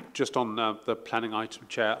 Just on the planning item,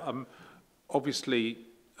 Chair, obviously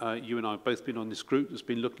you and I have both been on this group that's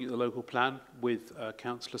been looking at the local plan with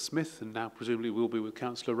Councillor Smith, and now presumably will be with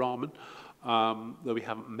Councillor Rahman, though we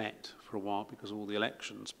haven't met for a while because of all the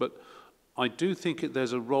elections. But I do think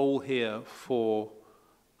there's a role here for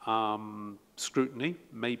scrutiny,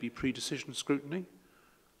 maybe pre-decision scrutiny,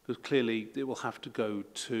 because clearly it will have to go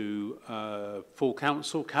to full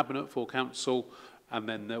council, cabinet, full council, and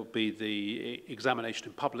then there'll be the examination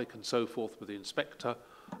in public and so forth with the inspector.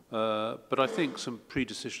 But I think some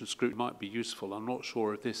pre-decision scrutiny might be useful. I'm not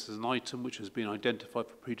sure if this is an item which has been identified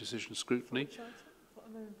for pre-decision scrutiny.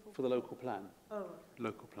 For the local plan. Oh.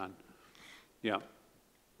 Local plan. Yeah.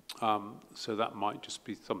 So that might just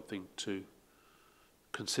be something to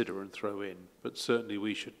consider and throw in. But certainly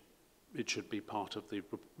it should be part of the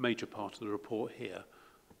major part of the report here,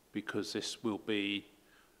 because this will be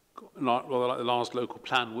rather like the last local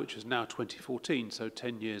plan, which is now 2014, so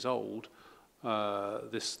 10 years old.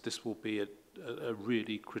 This will be a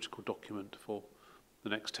really critical document for the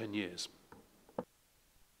next 10 years.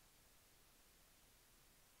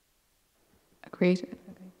 Agreed.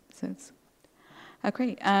 Okay. So it's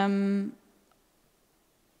great.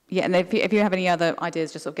 Yeah, and if you have any other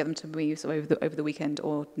ideas, just sort of get them to me over the weekend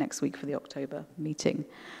or next week for the October meeting.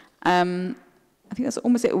 I think that's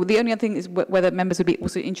almost it. The only other thing is whether members would be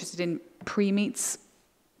also interested in pre-meets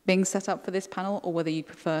being set up for this panel, or whether you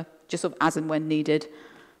prefer just sort of as and when needed,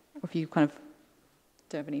 or if you kind of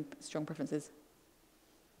don't have any strong preferences.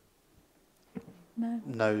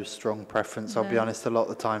 No strong preference. I'll be honest, a lot of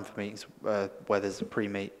the time for meetings where there's a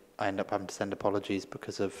pre-meet, I end up having to send apologies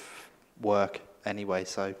because of work anyway,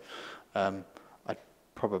 so I'd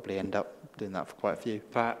probably end up doing that for quite a few.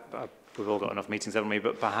 We've all got enough meetings, haven't we?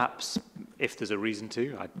 But perhaps if there's a reason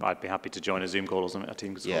to, I'd be happy to join a Zoom call or something, a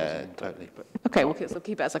Teams call. Yeah, totally. But okay, we'll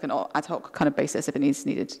keep it as like an ad hoc kind of basis if it is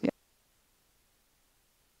needed. Yeah.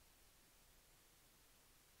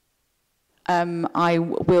 I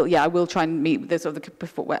will try and meet the sort of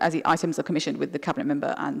before as the items are commissioned with the cabinet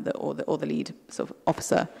member and or the lead sort of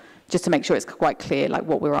officer, just to make sure it's quite clear like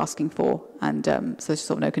what we're asking for, and so there's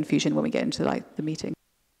sort of no confusion when we get into like the meeting.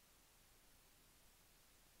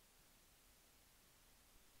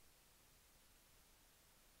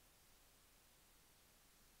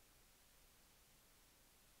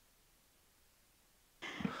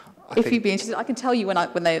 If you'd be interested, I can tell you when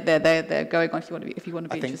they're going on. If you want to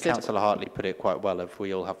be I think interested. Councillor Hartley put it quite well. If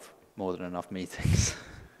we all have more than enough meetings,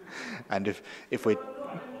 and if we.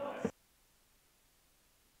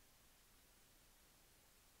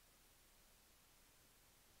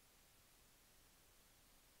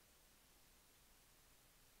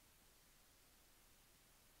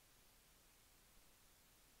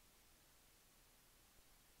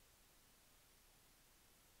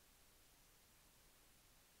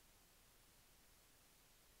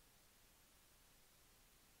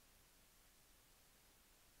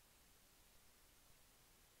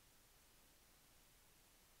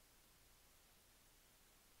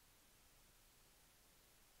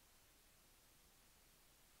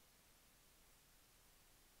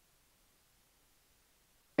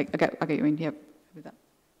 I get what you mean, yeah, with that.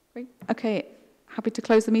 Great. Okay, happy to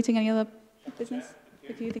close the meeting. Any other business?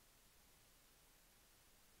 If you think